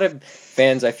stuff. A lot of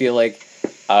fans, I feel like,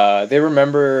 they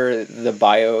remember the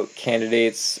bio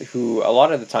candidates who a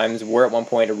lot of the times were at one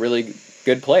point a really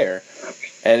good player,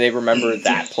 and they remember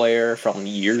that player from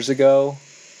years ago,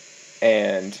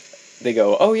 and they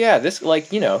go, oh yeah, this,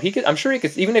 he could. I'm sure he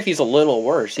could. Even if he's a little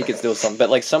worse, he could still some. But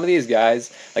like some of these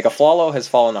guys, like Aflalo has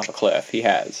fallen off a cliff. He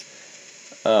has.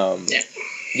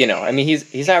 Yeah. I mean,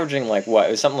 he's averaging like what?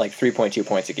 It was something like 3.2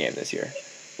 points a game this year.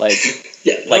 Like,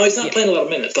 yeah, no, he's not playing a lot of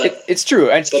minutes, but it's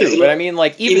true. It's true. But I mean,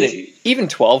 like even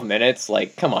 12 minutes,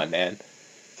 like, come on, man.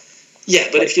 Yeah,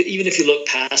 but if you look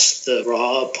past the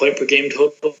raw point per game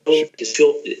total, his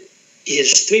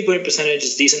 3-point percentage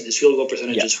is decent. His field goal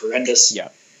percentage is horrendous. Yeah.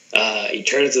 He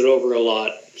turns it over a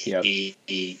lot. Yep.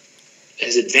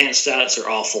 His advanced stats are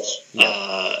awful.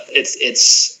 Yep.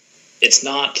 It's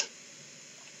not,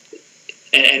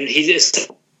 and he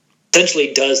just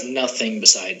essentially does nothing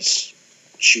besides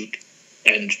shoot,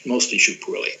 and mostly shoot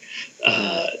poorly.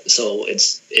 So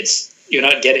it's you're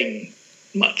not getting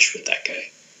much with that guy.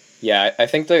 Yeah, I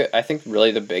think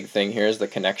really the big thing here is the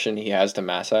connection he has to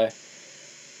Masai.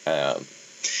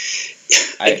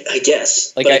 I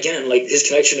guess, but again, like his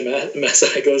connection to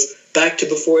Masai goes back to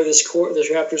before this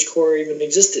Raptors core even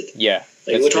existed. Yeah,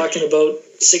 like we're talking about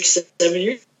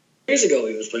 6-7 years ago.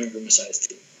 He was playing for Masai's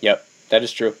team. Yep, that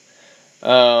is true.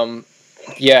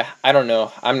 Yeah, I don't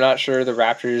know. I'm not sure the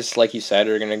Raptors, like you said,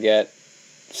 are gonna get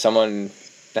someone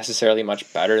necessarily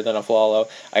much better than Aflalo.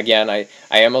 Again, I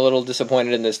am a little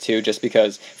disappointed in this too, just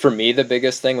because for me the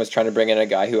biggest thing was trying to bring in a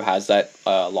guy who has that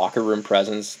locker room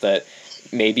presence that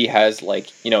maybe has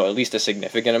at least a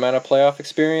significant amount of playoff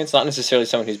experience. Not necessarily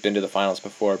someone who's been to the finals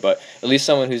before, but at least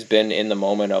someone who's been in the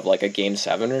moment of like a Game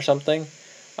 7 or something.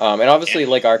 And obviously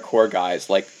like our core guys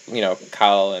like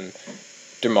Kyle and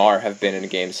DeMar have been in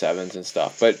Game 7s and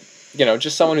stuff, but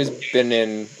just someone who's been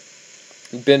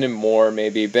in more,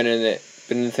 maybe been in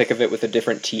the thick of it with a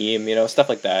different team, stuff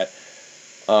like that.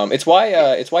 It's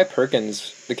why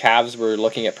Perkins, the Cavs were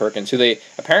looking at Perkins, who they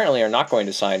apparently are not going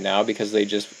to sign now because they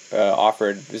just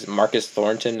offered Marcus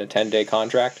Thornton a 10-day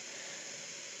contract.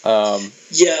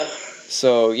 Yeah.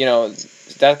 So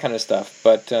that kind of stuff,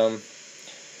 but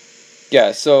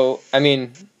yeah. So I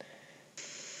mean,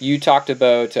 you talked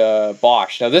about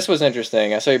Bosh. Now this was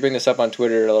interesting. I saw you bring this up on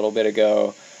Twitter a little bit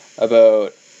ago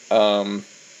about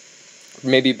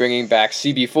maybe bringing back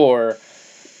CB4.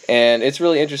 And it's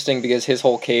really interesting because his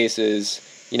whole case is,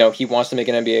 he wants to make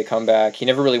an NBA comeback. He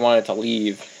never really wanted to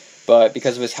leave, but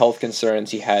because of his health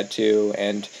concerns, he had to.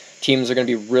 And teams are going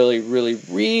to be really, really,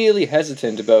 really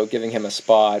hesitant about giving him a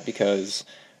spot because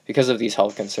of these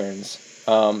health concerns.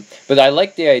 But I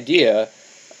like the idea,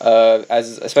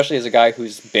 especially as a guy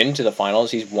who's been to the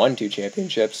finals. He's won 2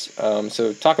 championships.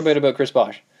 So talk a bit about Chris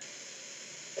Bosh.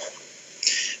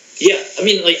 Yeah, I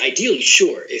mean, ideally,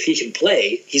 sure. If he can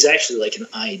play, he's actually like an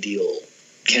ideal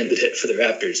candidate for the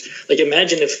Raptors. Like,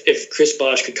 imagine if Chris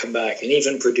Bosh could come back and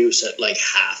even produce at like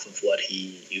half of what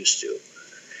he used to,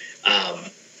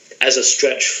 as a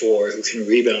stretch 4 who can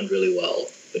rebound really well,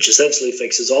 which essentially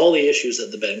fixes all the issues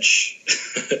that the bench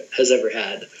has ever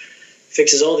had,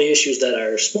 fixes all the issues that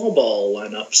our small ball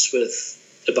lineups with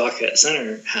Ibaka at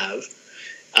center have.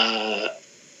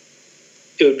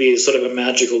 It would be sort of a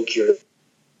magical cure.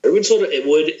 It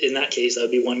would, in that case, that would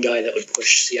be one guy that would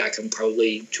push Siakam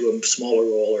probably to a smaller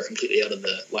role or completely out of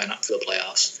the lineup for the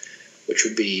playoffs, which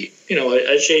would be,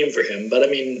 a shame for him. But, I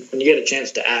mean, when you get a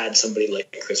chance to add somebody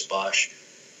like Chris Bosh,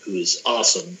 who's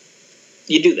awesome,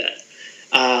 you do that.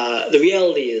 The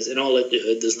reality is, in all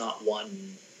likelihood, there's not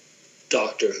one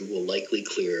doctor who will likely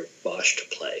clear Bosh to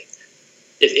play.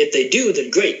 If they do, then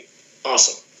great.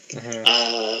 Awesome.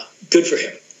 Mm-hmm. Good for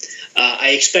him. I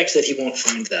expect that he won't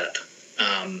find that.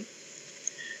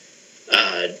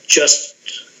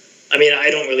 I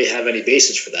don't really have any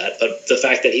basis for that, but the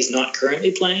fact that he's not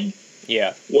currently playing,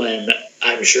 when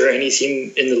I'm sure any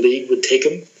team in the league would take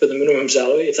him for the minimum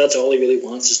salary, if that's all he really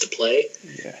wants is to play,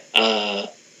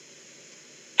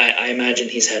 I imagine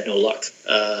he's had no luck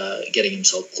getting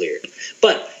himself cleared.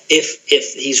 But if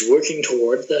he's working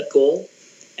towards that goal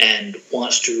and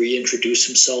wants to reintroduce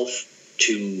himself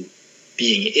to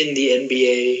being in the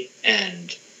NBA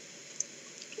and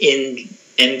in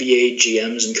NBA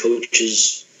GMs and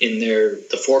coaches in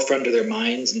the forefront of their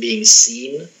minds and being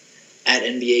seen at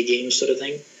NBA games, sort of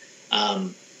thing.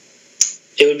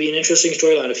 It would be an interesting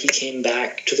storyline if he came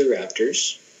back to the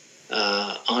Raptors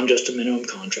on just a minimum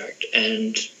contract,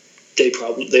 and they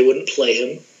wouldn't play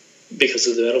him because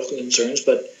of the medical concerns,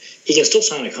 but he can still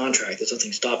sign a contract. There's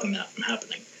nothing stopping that from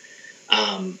happening.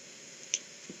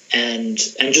 And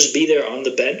just be there on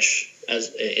the bench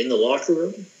as in the locker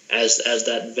room as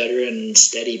that veteran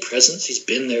steady presence. He's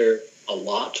been there a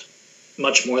lot,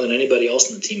 much more than anybody else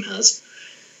on the team has.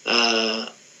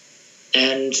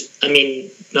 And I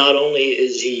mean, not only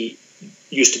is he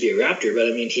used to be a Raptor, but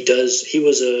I mean, he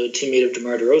was a teammate of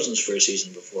DeMar DeRozan's for a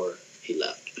season before he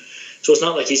left. So it's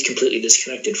not like he's completely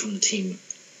disconnected from the team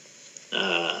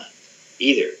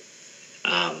either.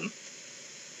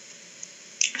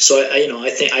 So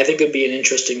I think it would be an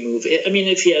interesting move. I mean,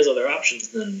 if he has other options,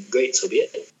 then great, so be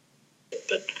it.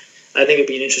 But I think it'd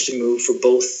be an interesting move for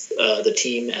both the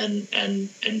team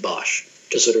and Bosch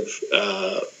to sort of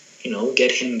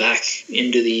get him back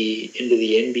into the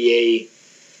NBA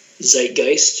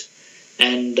zeitgeist,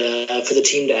 and for the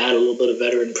team to add a little bit of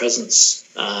veteran presence.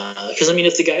 Because I mean,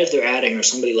 if the guys they're adding are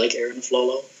somebody like Aaron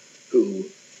Aflalo, who,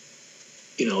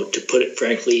 to put it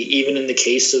frankly, even in the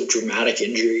case of dramatic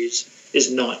injuries, is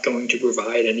not going to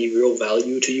provide any real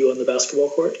value to you on the basketball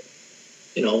court.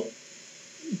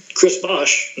 Chris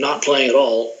Bosh, not playing at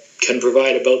all, can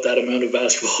provide about that amount of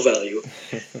basketball value,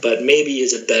 but maybe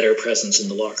is a better presence in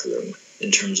the locker room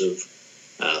in terms of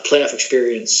playoff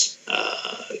experience,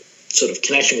 sort of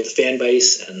connection with the fan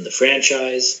base and the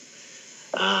franchise.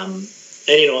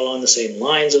 And, along the same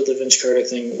lines of the Vince Carter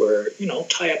thing, where,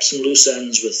 tie up some loose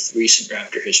ends with recent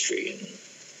Raptor history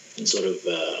and sort of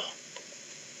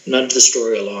nudge the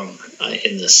story along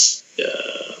in this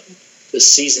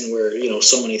season where,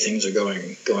 so many things are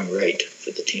going right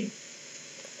for the team.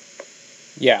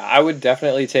 Yeah, I would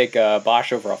definitely take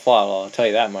Bosch over Aflalo, I'll tell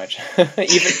you that much.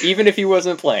 even if he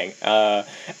wasn't playing.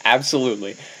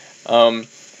 Absolutely.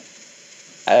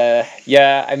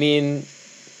 Yeah, I mean,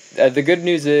 the good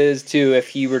news is, too, if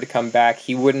he were to come back,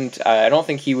 he wouldn't... I don't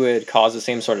think he would cause the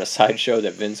same sort of sideshow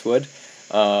that Vince would,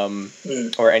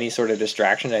 or any sort of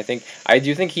distraction. I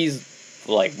do think he's,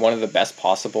 like, one of the best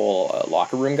possible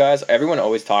locker room guys. Everyone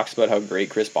always talks about how great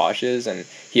Chris Bosh is, and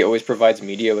he always provides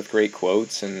media with great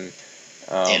quotes, and...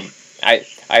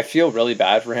 I feel really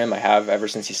bad for him. I have ever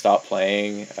since he stopped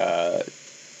playing,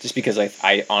 just because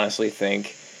I honestly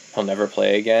think he'll never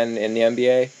play again in the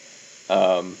NBA,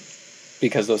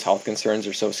 because those health concerns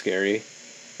are so scary.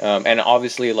 And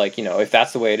obviously, like, if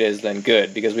that's the way it is, then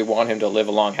good, because we want him to live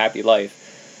a long, happy life.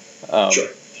 Sure.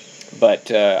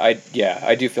 But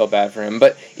I do feel bad for him.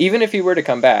 But even if he were to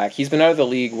come back, he's been out of the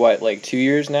league 2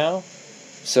 years now.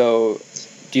 So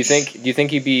do you think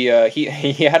he'd be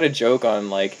he had a joke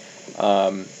on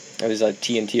it was a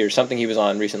TNT or something he was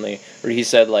on recently where he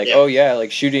said oh yeah,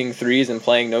 like shooting threes and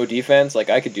playing no defense, like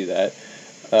I could do that.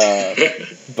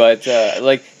 But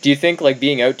do you think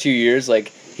being out 2 years,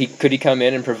 could he come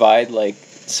in and provide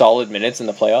solid minutes in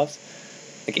the playoffs?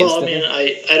 Instantly? I mean,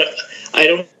 I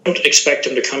don't expect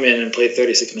him to come in and play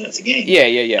 36 minutes a game.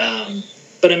 Yeah.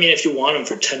 But I mean, if you want him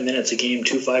for 10 minutes a game,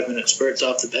 2 5-minute spurts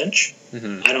off the bench,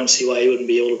 mm-hmm. I don't see why he wouldn't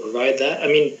be able to provide that. I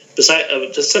mean,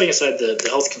 just setting aside the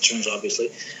health concerns, obviously,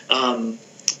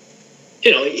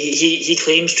 he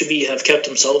claims to have kept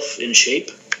himself in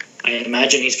shape. I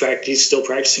imagine he's still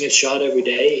practicing his shot every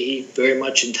day. He very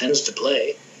much intends to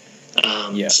play.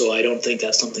 So I don't think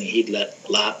that's something he'd let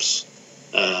lapse.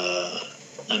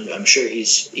 I'm sure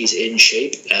he's in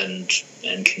shape and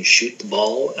can shoot the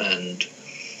ball, and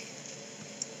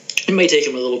it may take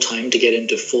him a little time to get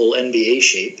into full NBA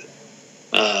shape.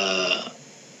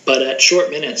 But at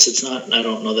short minutes, it's not. I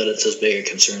don't know that it's as big a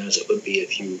concern as it would be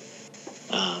if you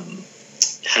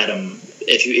had him.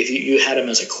 If you had him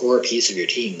as a core piece of your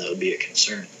team, that would be a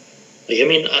concern.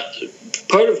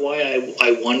 Part of why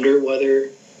I wonder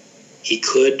whether he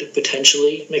could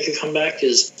potentially make a comeback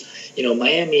is,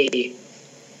 Miami.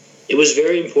 It was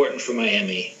very important for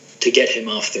Miami to get him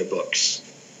off their books,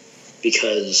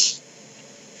 because,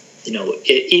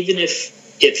 even if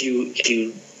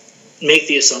you make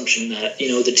the assumption that,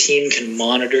 the team can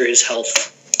monitor his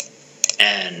health,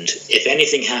 and if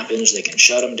anything happens, they can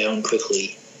shut him down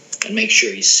quickly and make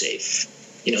sure he's safe.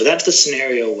 That's the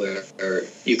scenario where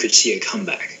you could see a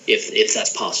comeback, if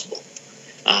that's possible.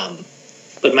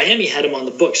 But Miami had him on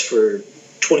the books for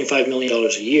 $25 million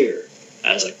a year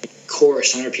as a core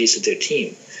centerpiece of their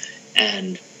team.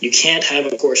 And you can't have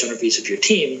a core centerpiece of your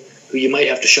team who you might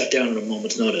have to shut down at a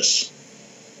moment's notice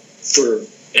for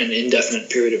an indefinite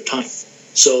period of time.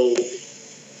 So,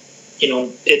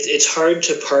 it's hard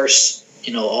to parse,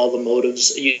 all the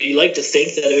motives. You like to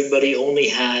think that everybody only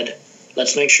had,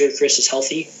 let's make sure Chris is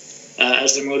healthy,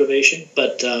 as their motivation,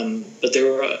 but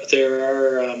there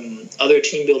are other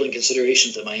team building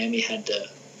considerations that Miami had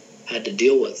to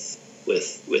deal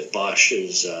with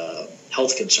Bosch's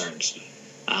health concerns,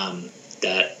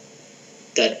 that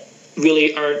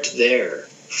really aren't there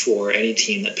for any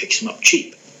team that picks him up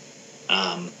cheap.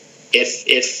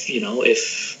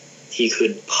 If he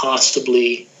could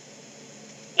possibly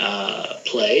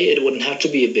play, it wouldn't have to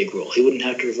be a big role. He wouldn't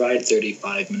have to provide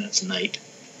 35 minutes a night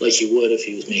like he would if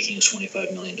he was making his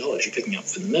 $25 million. You're picking up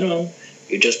for the minimum.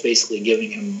 You're just basically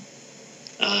giving him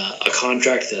a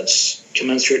contract that's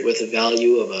commensurate with the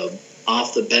value of a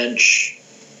off-the-bench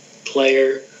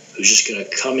player who's just going to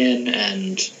come in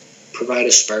and provide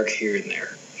a spark here and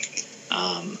there.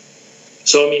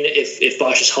 So, I mean, if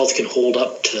Bosch's health can hold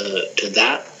up to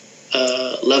that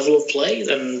level of play,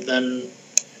 then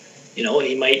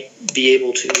he might be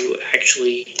able to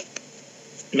actually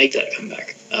make that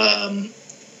comeback.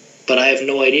 But I have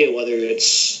no idea whether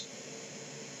it's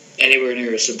anywhere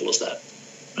near as simple as that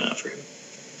for him.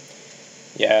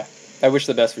 Yeah, I wish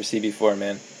the best for CB4,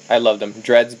 man. I loved him.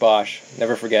 Dreads Bosch,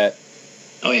 never forget.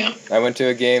 Oh, yeah. I went to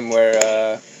a game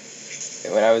where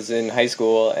when I was in high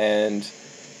school, and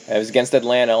it was against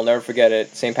Atlanta. I'll never forget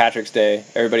it. St. Patrick's Day.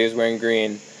 Everybody was wearing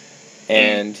green,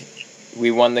 and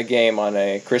we won the game on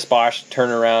a Chris Bosch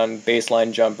turnaround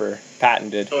baseline jumper,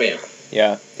 patented. Oh, yeah.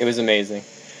 Yeah, it was amazing.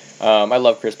 I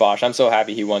love Chris Bosch. I'm so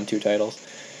happy he won 2 titles.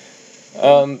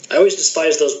 I always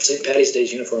despise those St. Patty's Day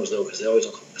uniforms, though, because they always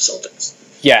look like the Celtics.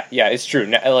 Yeah, it's true.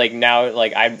 Now,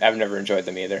 I've never enjoyed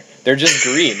them either. They're just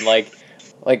green. Like,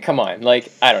 come on.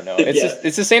 Like, I don't know.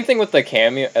 It's the same thing with the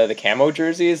camo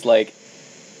jerseys. Like,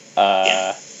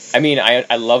 I mean,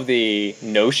 I love the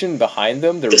notion behind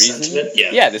them. The reason. Sentiment, yeah.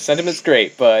 Yeah, the sentiment's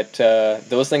great, but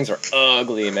those things are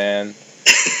ugly, man.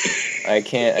 I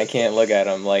can't look at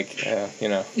them,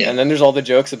 Yeah. And then there's all the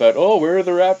jokes about, where are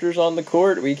the Raptors on the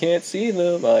court? We can't see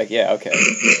them. I'm like, yeah, okay.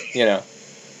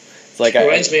 It's like it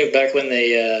reminds me of back when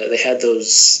they had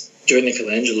those during the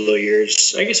Colangelo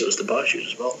years. I guess it was the Bosch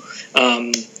years as well,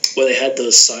 where they had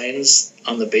those signs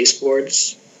on the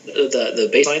baseboards, the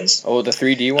base signs. Oh, the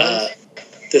 3D ones.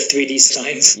 The 3D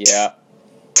signs. Yeah.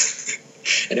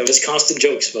 And it was constant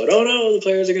jokes about, oh no, the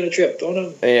players are gonna trip. Oh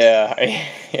no. Yeah.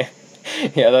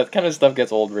 Yeah, that kind of stuff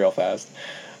gets old real fast.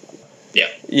 Yeah.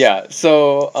 Yeah,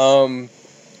 so I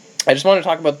just want to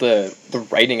talk about the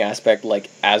writing aspect,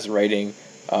 as writing,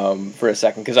 for a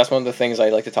second, because that's one of the things I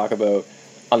like to talk about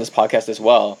on this podcast as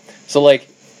well. So,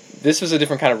 this was a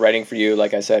different kind of writing for you,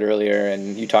 like I said earlier,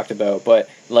 and you talked about, but,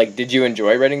 did you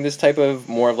enjoy writing this type of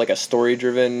more of, a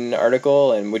story-driven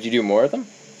article, and would you do more of them?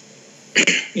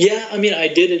 Yeah, I mean, I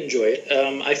did enjoy it.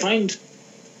 I find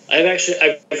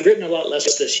I've written a lot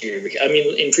less this year. I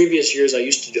mean, in previous years, I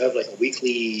used to have a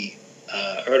weekly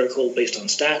article based on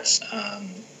stats.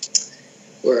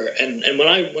 And when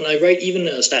I write even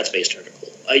a stats based article,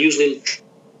 I usually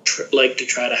like to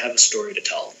try to have a story to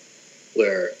tell,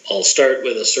 where I'll start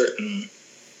with a certain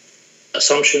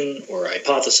assumption or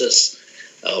hypothesis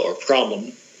or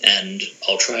problem, and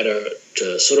I'll try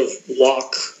to sort of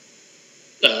walk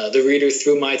the reader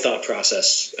through my thought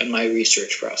process and my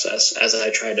research process as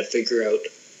I try to figure out,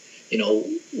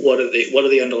 what are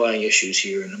the underlying issues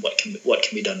here, and what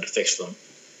can be done to fix them,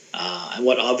 and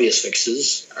what obvious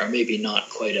fixes are maybe not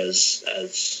quite as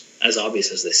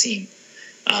obvious as they seem.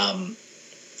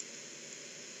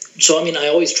 So I mean, I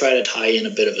always try to tie in a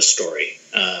bit of a story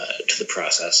to the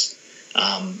process.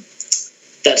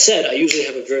 That said, I usually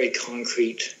have a very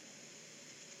concrete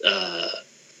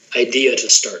idea to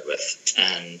start with,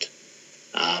 and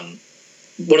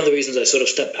one of the reasons I sort of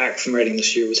stepped back from writing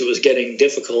this year was it was getting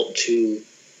difficult to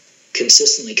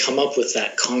consistently come up with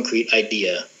that concrete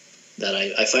idea that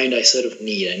I find I sort of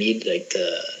need. I need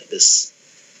this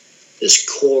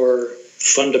core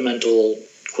fundamental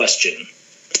question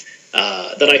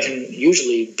that I can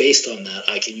usually, based on that,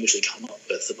 I can usually come up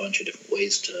with a bunch of different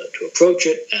ways to approach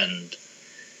it and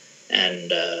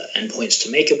points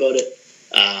to make about it.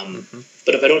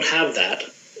 But if I don't have that,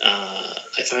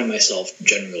 I find myself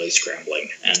generally scrambling,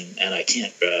 and I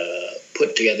can't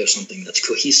put together something that's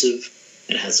cohesive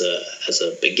and has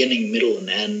a beginning, middle, and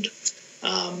end.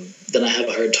 Then I have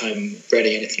a hard time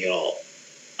writing anything at all.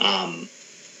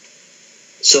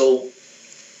 So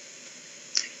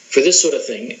for this sort of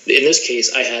thing, in this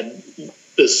case, I had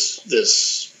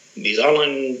these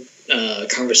online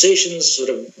conversations sort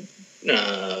of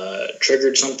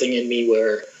triggered something in me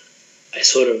where I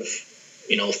sort of,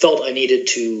 felt I needed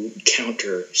to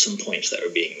counter some points that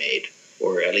were being made,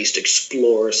 or at least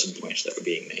explore some points that were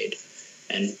being made.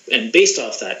 and based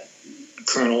off that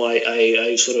kernel,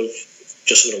 I sort of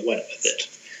went with it,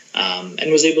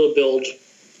 and was able to build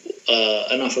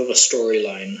enough of a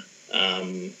storyline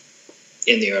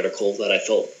in the article that I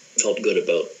felt good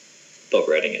about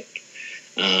writing it.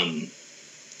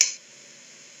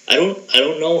 I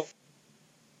don't know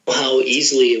how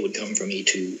easily it would come for me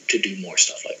to do more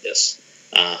stuff like this.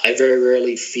 I very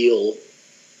rarely feel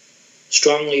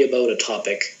strongly about a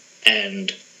topic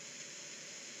and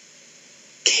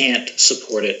can't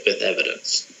support it with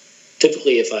evidence.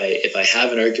 Typically, if I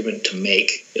have an argument to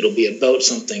make, it'll be about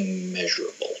something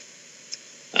measurable.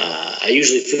 I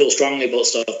usually feel strongly about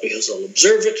stuff because I'll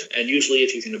observe it, and usually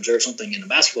if you can observe something in a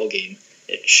basketball game,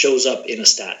 it shows up in a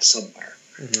stat somewhere.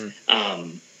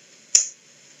 Mm-hmm.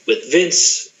 With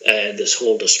Vince and this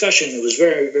whole discussion, it was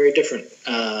very, very different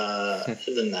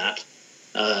than that.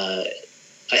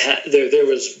 There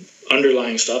was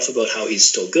underlying stuff about how he's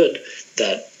still good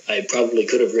that I probably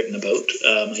could have written about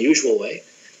my usual way,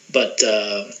 but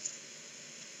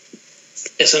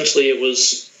essentially it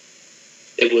was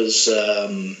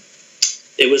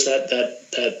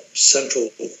that central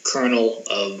kernel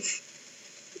of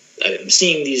I'm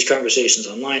seeing these conversations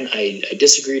online. I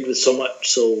disagreed with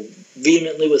so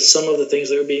vehemently with some of the things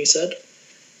that were being said,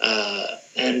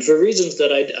 and for reasons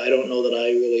that I don't know that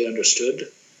I really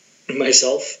understood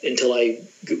myself until I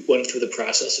went through the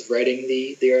process of writing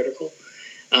the article.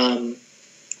 And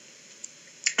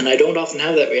I don't often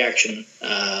have that reaction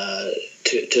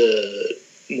to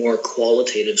more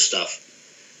qualitative stuff.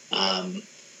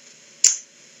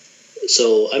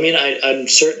 So, I mean, I'm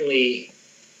certainly...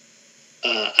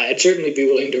 I'd certainly be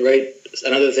willing to write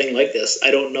another thing like this.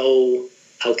 I don't know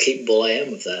how capable I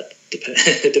am of that,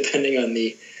 depending on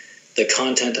the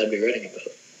content I'd be writing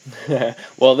about.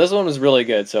 Well, this one was really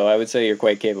good, so I would say you're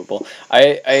quite capable.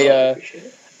 I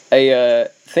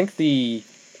think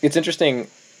it's interesting.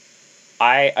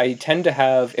 I tend to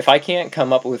have, if I can't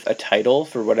come up with a title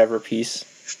for whatever piece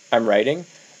I'm writing,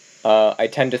 I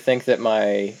tend to think that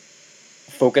my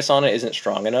focus on it isn't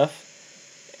strong enough.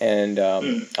 And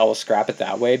I will scrap it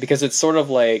that way, because it's sort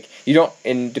of like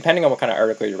depending on what kind of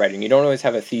article you're writing, you don't always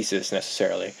have a thesis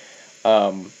necessarily,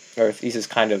 or a thesis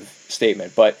kind of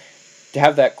statement. But to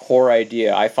have that core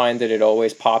idea, I find that it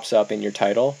always pops up in your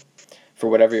title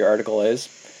for whatever your article is.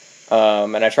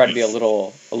 And I try to be a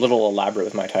little elaborate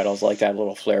with my titles, like to add a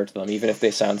little flair to them, even if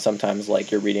they sound sometimes like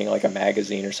you're reading like a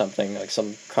magazine or something, like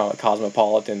some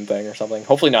cosmopolitan thing or something.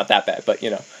 Hopefully not that bad, but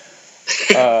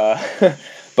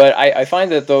But I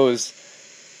find that those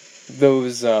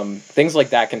things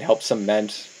like that can help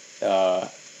cement,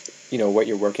 what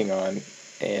you're working on,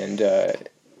 and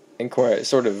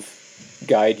sort of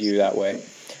guide you that way.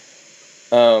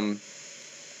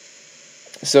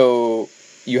 So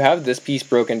you have this piece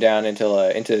broken down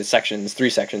into sections, 3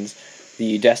 sections: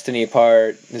 the destiny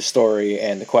part, the story,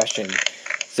 and the question.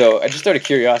 So, just out of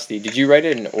curiosity, did you write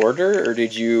it in order, or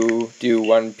did you do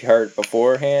one part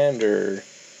beforehand, or?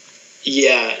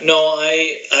 Yeah, no,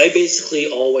 I basically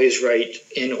always write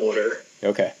in order.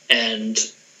 Okay. And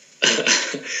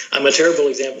I'm a terrible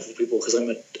example for people because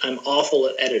I'm awful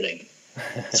at editing.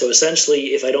 So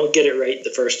essentially, if I don't get it right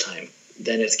the first time,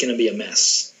 then it's going to be a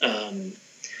mess.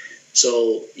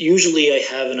 So usually I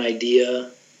have an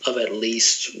idea of at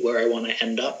least where I want to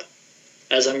end up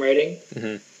as I'm writing.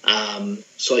 Mm-hmm.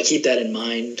 So I keep that in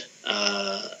mind.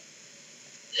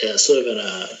 Sort of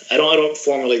I don't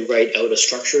formally write out a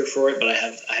structure for it, but I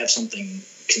have something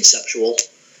conceptual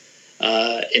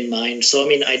in mind. So I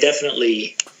mean, I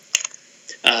definitely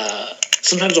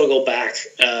sometimes I'll go back.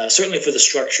 Certainly for the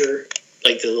structure,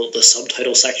 like the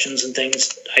subtitle sections and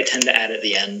things, I tend to add at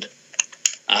the end,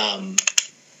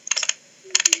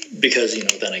 because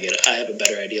then I have a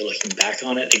better idea looking back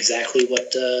on it exactly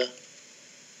what the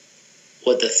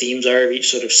themes are of each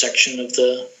sort of section of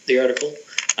the article.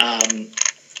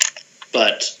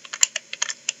 But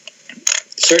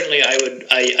certainly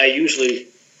I usually,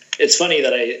 it's funny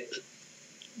that I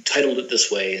titled it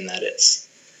this way, in that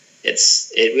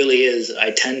it really is,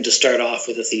 I tend to start off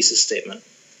with a thesis statement,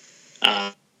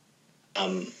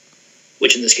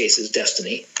 which in this case is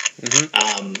destiny.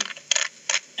 Mm-hmm.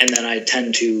 And then I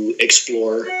tend to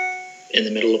explore in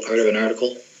the middle of part of an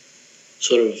article,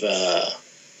 sort of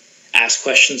ask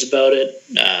questions about it,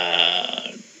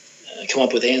 come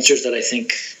up with answers that I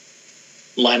think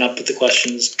line up with the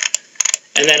questions,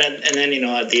 and then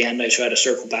at the end I try to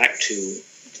circle back to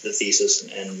the thesis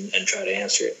and try to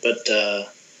answer it.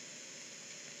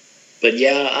 But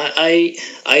yeah,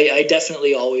 I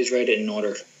definitely always write it in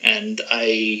order, and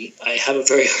I have a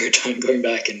very hard time going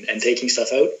back and taking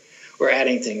stuff out or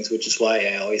adding things, which is why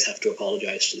I always have to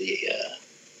apologize to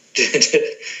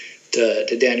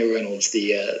to Daniel Reynolds,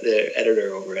 the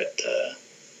editor over at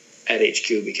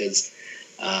HQ, because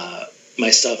my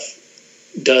stuff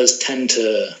does tend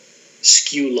to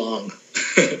skew long.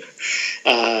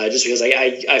 Just because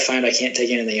I find I can't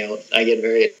take anything out. I get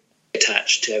very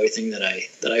attached to everything that I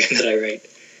write,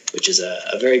 which is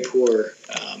a very poor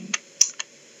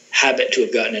habit to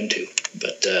have gotten into,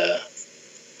 but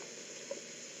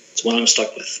it's one I'm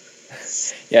stuck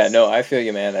with. Yeah, no, I feel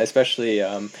you, man. Especially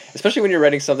when you're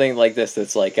writing something like this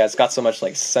that's like it's got so much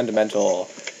like sentimental,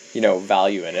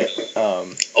 value in it.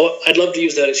 I'd love to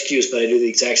use that excuse, but I do the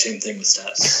exact same thing with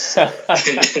stats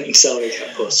and salary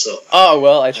cap posts. So. Oh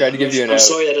well, I tried to give you an out. I'm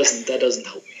sorry that doesn't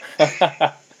help me.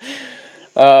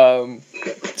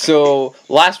 So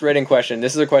last writing question.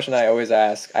 This is a question I always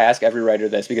ask. I ask every writer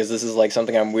this because this is like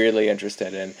something I'm weirdly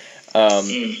interested in.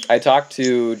 I talked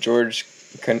to George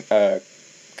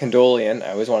Condolian.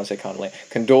 I always want to say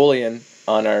Condolian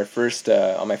on our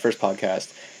on my first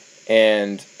podcast,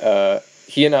 and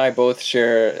he and I both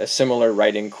share a similar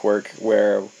writing quirk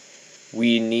where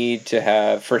we need to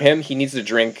have. For him, he needs to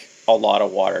drink a lot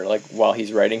of water, like while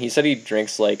he's writing. He said he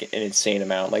drinks like an insane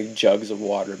amount, like jugs of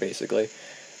water, basically.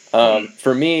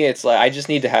 For me, it's like I just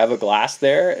need to have a glass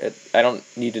there. I don't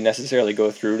need to necessarily go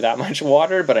through that much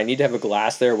water, but I need to have a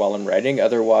glass there while I'm writing.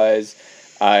 Otherwise,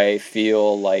 I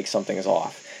feel like something is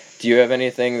off. Do you have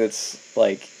anything that's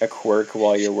like a quirk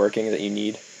while you're working that you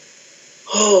need?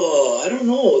 Oh, I don't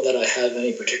know that I have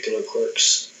any particular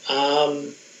quirks.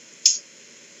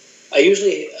 I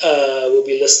usually will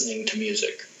be listening to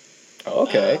music. Oh,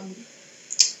 okay.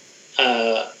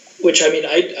 Which, I mean,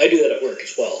 I do that at work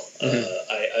as well.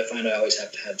 I find I always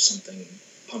have to have something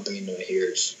pumping into my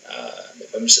ears.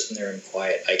 If I'm sitting there and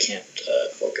quiet, I can't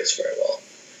focus very well.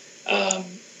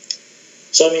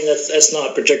 So, I mean, that's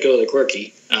not particularly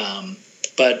quirky.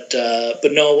 But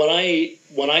no,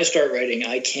 when I start writing,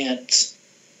 I can't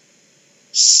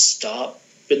stop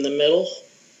in the middle.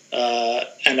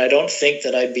 And I don't think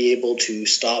that I'd be able to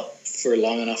stop for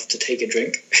long enough to take a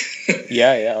drink.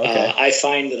 Yeah, okay. I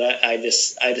find that I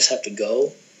just have to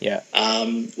go. Yeah.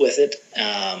 With it.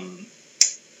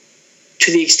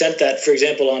 To the extent that, for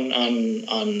example, on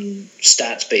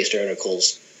stats-based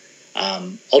articles,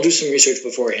 I'll do some research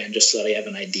beforehand just so that I have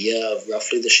an idea of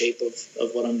roughly the shape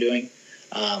of what I'm doing.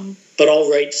 But I'll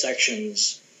write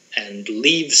sections and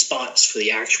leave spots for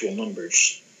the actual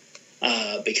numbers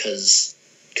because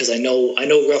I know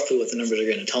roughly what the numbers are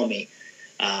going to tell me.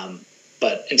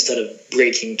 But instead of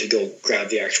breaking to go grab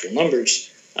the actual numbers,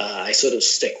 I sort of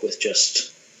stick with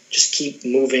just keep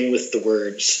moving with the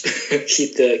words,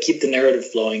 keep the narrative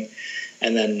flowing,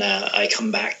 and then I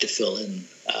come back to fill in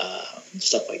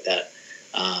stuff like that.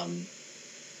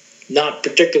 Not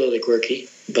particularly quirky,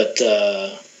 but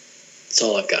that's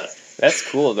all I've got. That's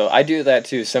cool though. I do that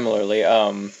too similarly.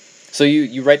 So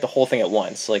you write the whole thing at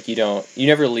once, like you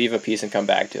never leave a piece and come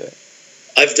back to it.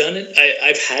 I've done it.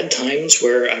 I've had times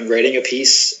where I'm writing a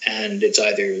piece and it's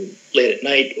either late at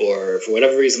night or for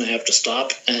whatever reason I have to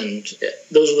stop, and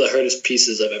those are the hardest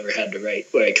pieces I've ever had to write,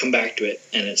 where I come back to it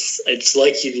and it's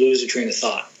like you lose your train of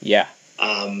thought. Yeah.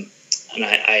 And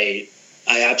I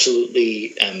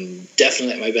absolutely am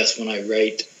definitely at my best when I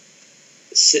write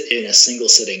sit in a single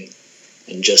sitting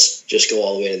and just go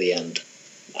all the way to the end.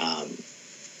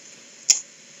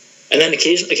 And then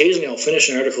occasionally I'll finish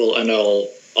an article and I'll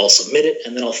submit it,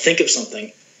 and then I'll think of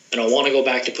something, and I'll want to go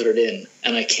back to put it in,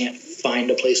 and I can't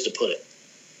find a place to put it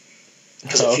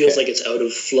because it feels like it's out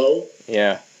of flow.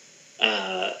 Yeah.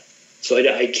 So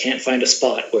I can't find a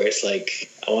spot where it's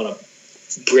like I want to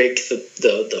break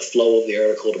the flow of the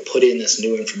article to put in this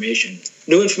new information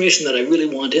that I really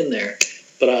want in there,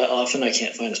 but often I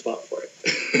can't find a spot for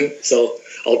it. So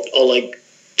I'll like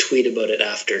tweet about it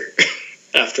after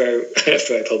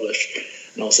I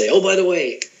publish, and I'll say, oh, by the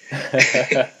way.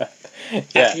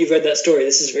 After you've read that story,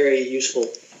 this is very useful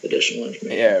additional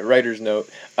information. Yeah, writer's note.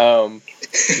 I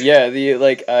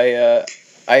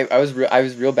was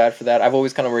real bad for that. I've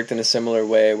always kind of worked in a similar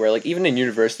way where, like, even in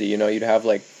university, you'd have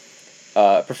like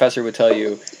a professor would tell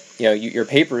you, your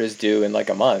paper is due in like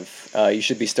a month. You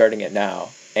should be starting it now.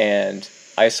 And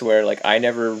I swear, like, I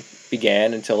never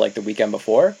began until like the weekend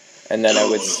before. And then I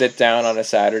would sit down on a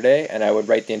Saturday and I would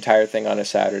write the entire thing on a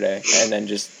Saturday and then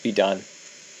just be done.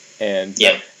 And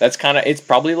that's kind of, it's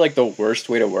probably like the worst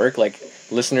way to work. Like,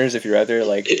 listeners, if you're out there,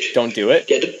 like, don't do it.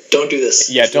 Yeah, don't do this.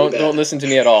 Yeah, don't listen to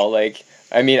me at all. Like,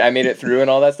 I mean, I made it through and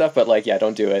all that stuff, but like, yeah,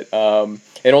 don't do it.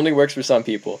 It only works for some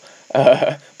people.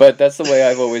 But that's the way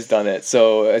I've always done it.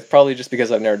 So it's probably just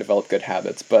because I've never developed good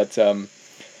habits. But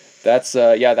that's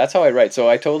how I write. So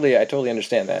I totally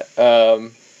understand that.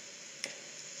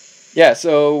 Yeah,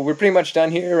 so we're pretty much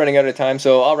done here, running out of time,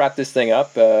 so I'll wrap this thing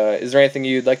up. Is there anything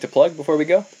you'd like to plug before we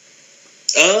go?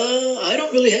 I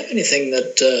don't really have anything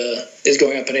that is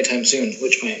going up anytime soon,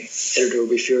 which my editor will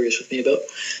be furious with me about.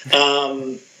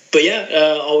 But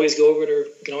yeah, always go over to,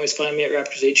 you can always find me at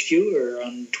Raptors HQ or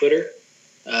on Twitter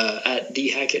at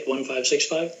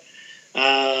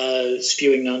dhackett1565,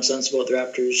 spewing nonsense about the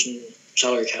Raptors and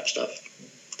salary cap stuff,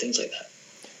 things like that.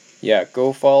 Yeah,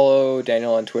 go follow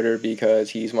Daniel on Twitter because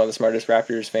he's one of the smartest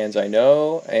Raptors fans I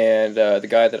know, and the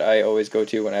guy that I always go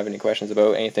to when I have any questions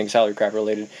about anything salary cap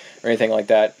related or anything like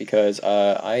that, because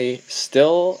I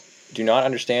still do not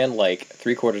understand like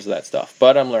 3/4 of that stuff,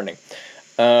 but I'm learning.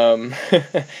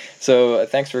 So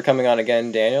thanks for coming on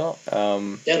again, Daniel.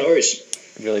 Yeah, no worries.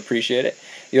 Really appreciate it.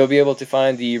 You'll be able to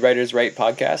find the Writers Right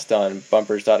podcast on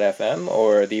bumpers.fm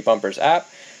or the Bumpers app.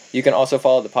 You can also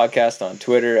follow the podcast on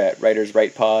Twitter at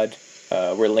WritersWrightPod,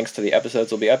 where links to the episodes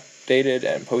will be updated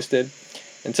and posted.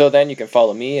 Until then, you can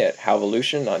follow me at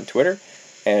Howvolution on Twitter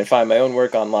and find my own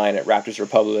work online at Raptors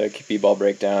Republic, B-Ball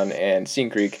Breakdown, and Scene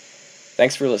Creek.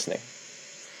 Thanks for listening.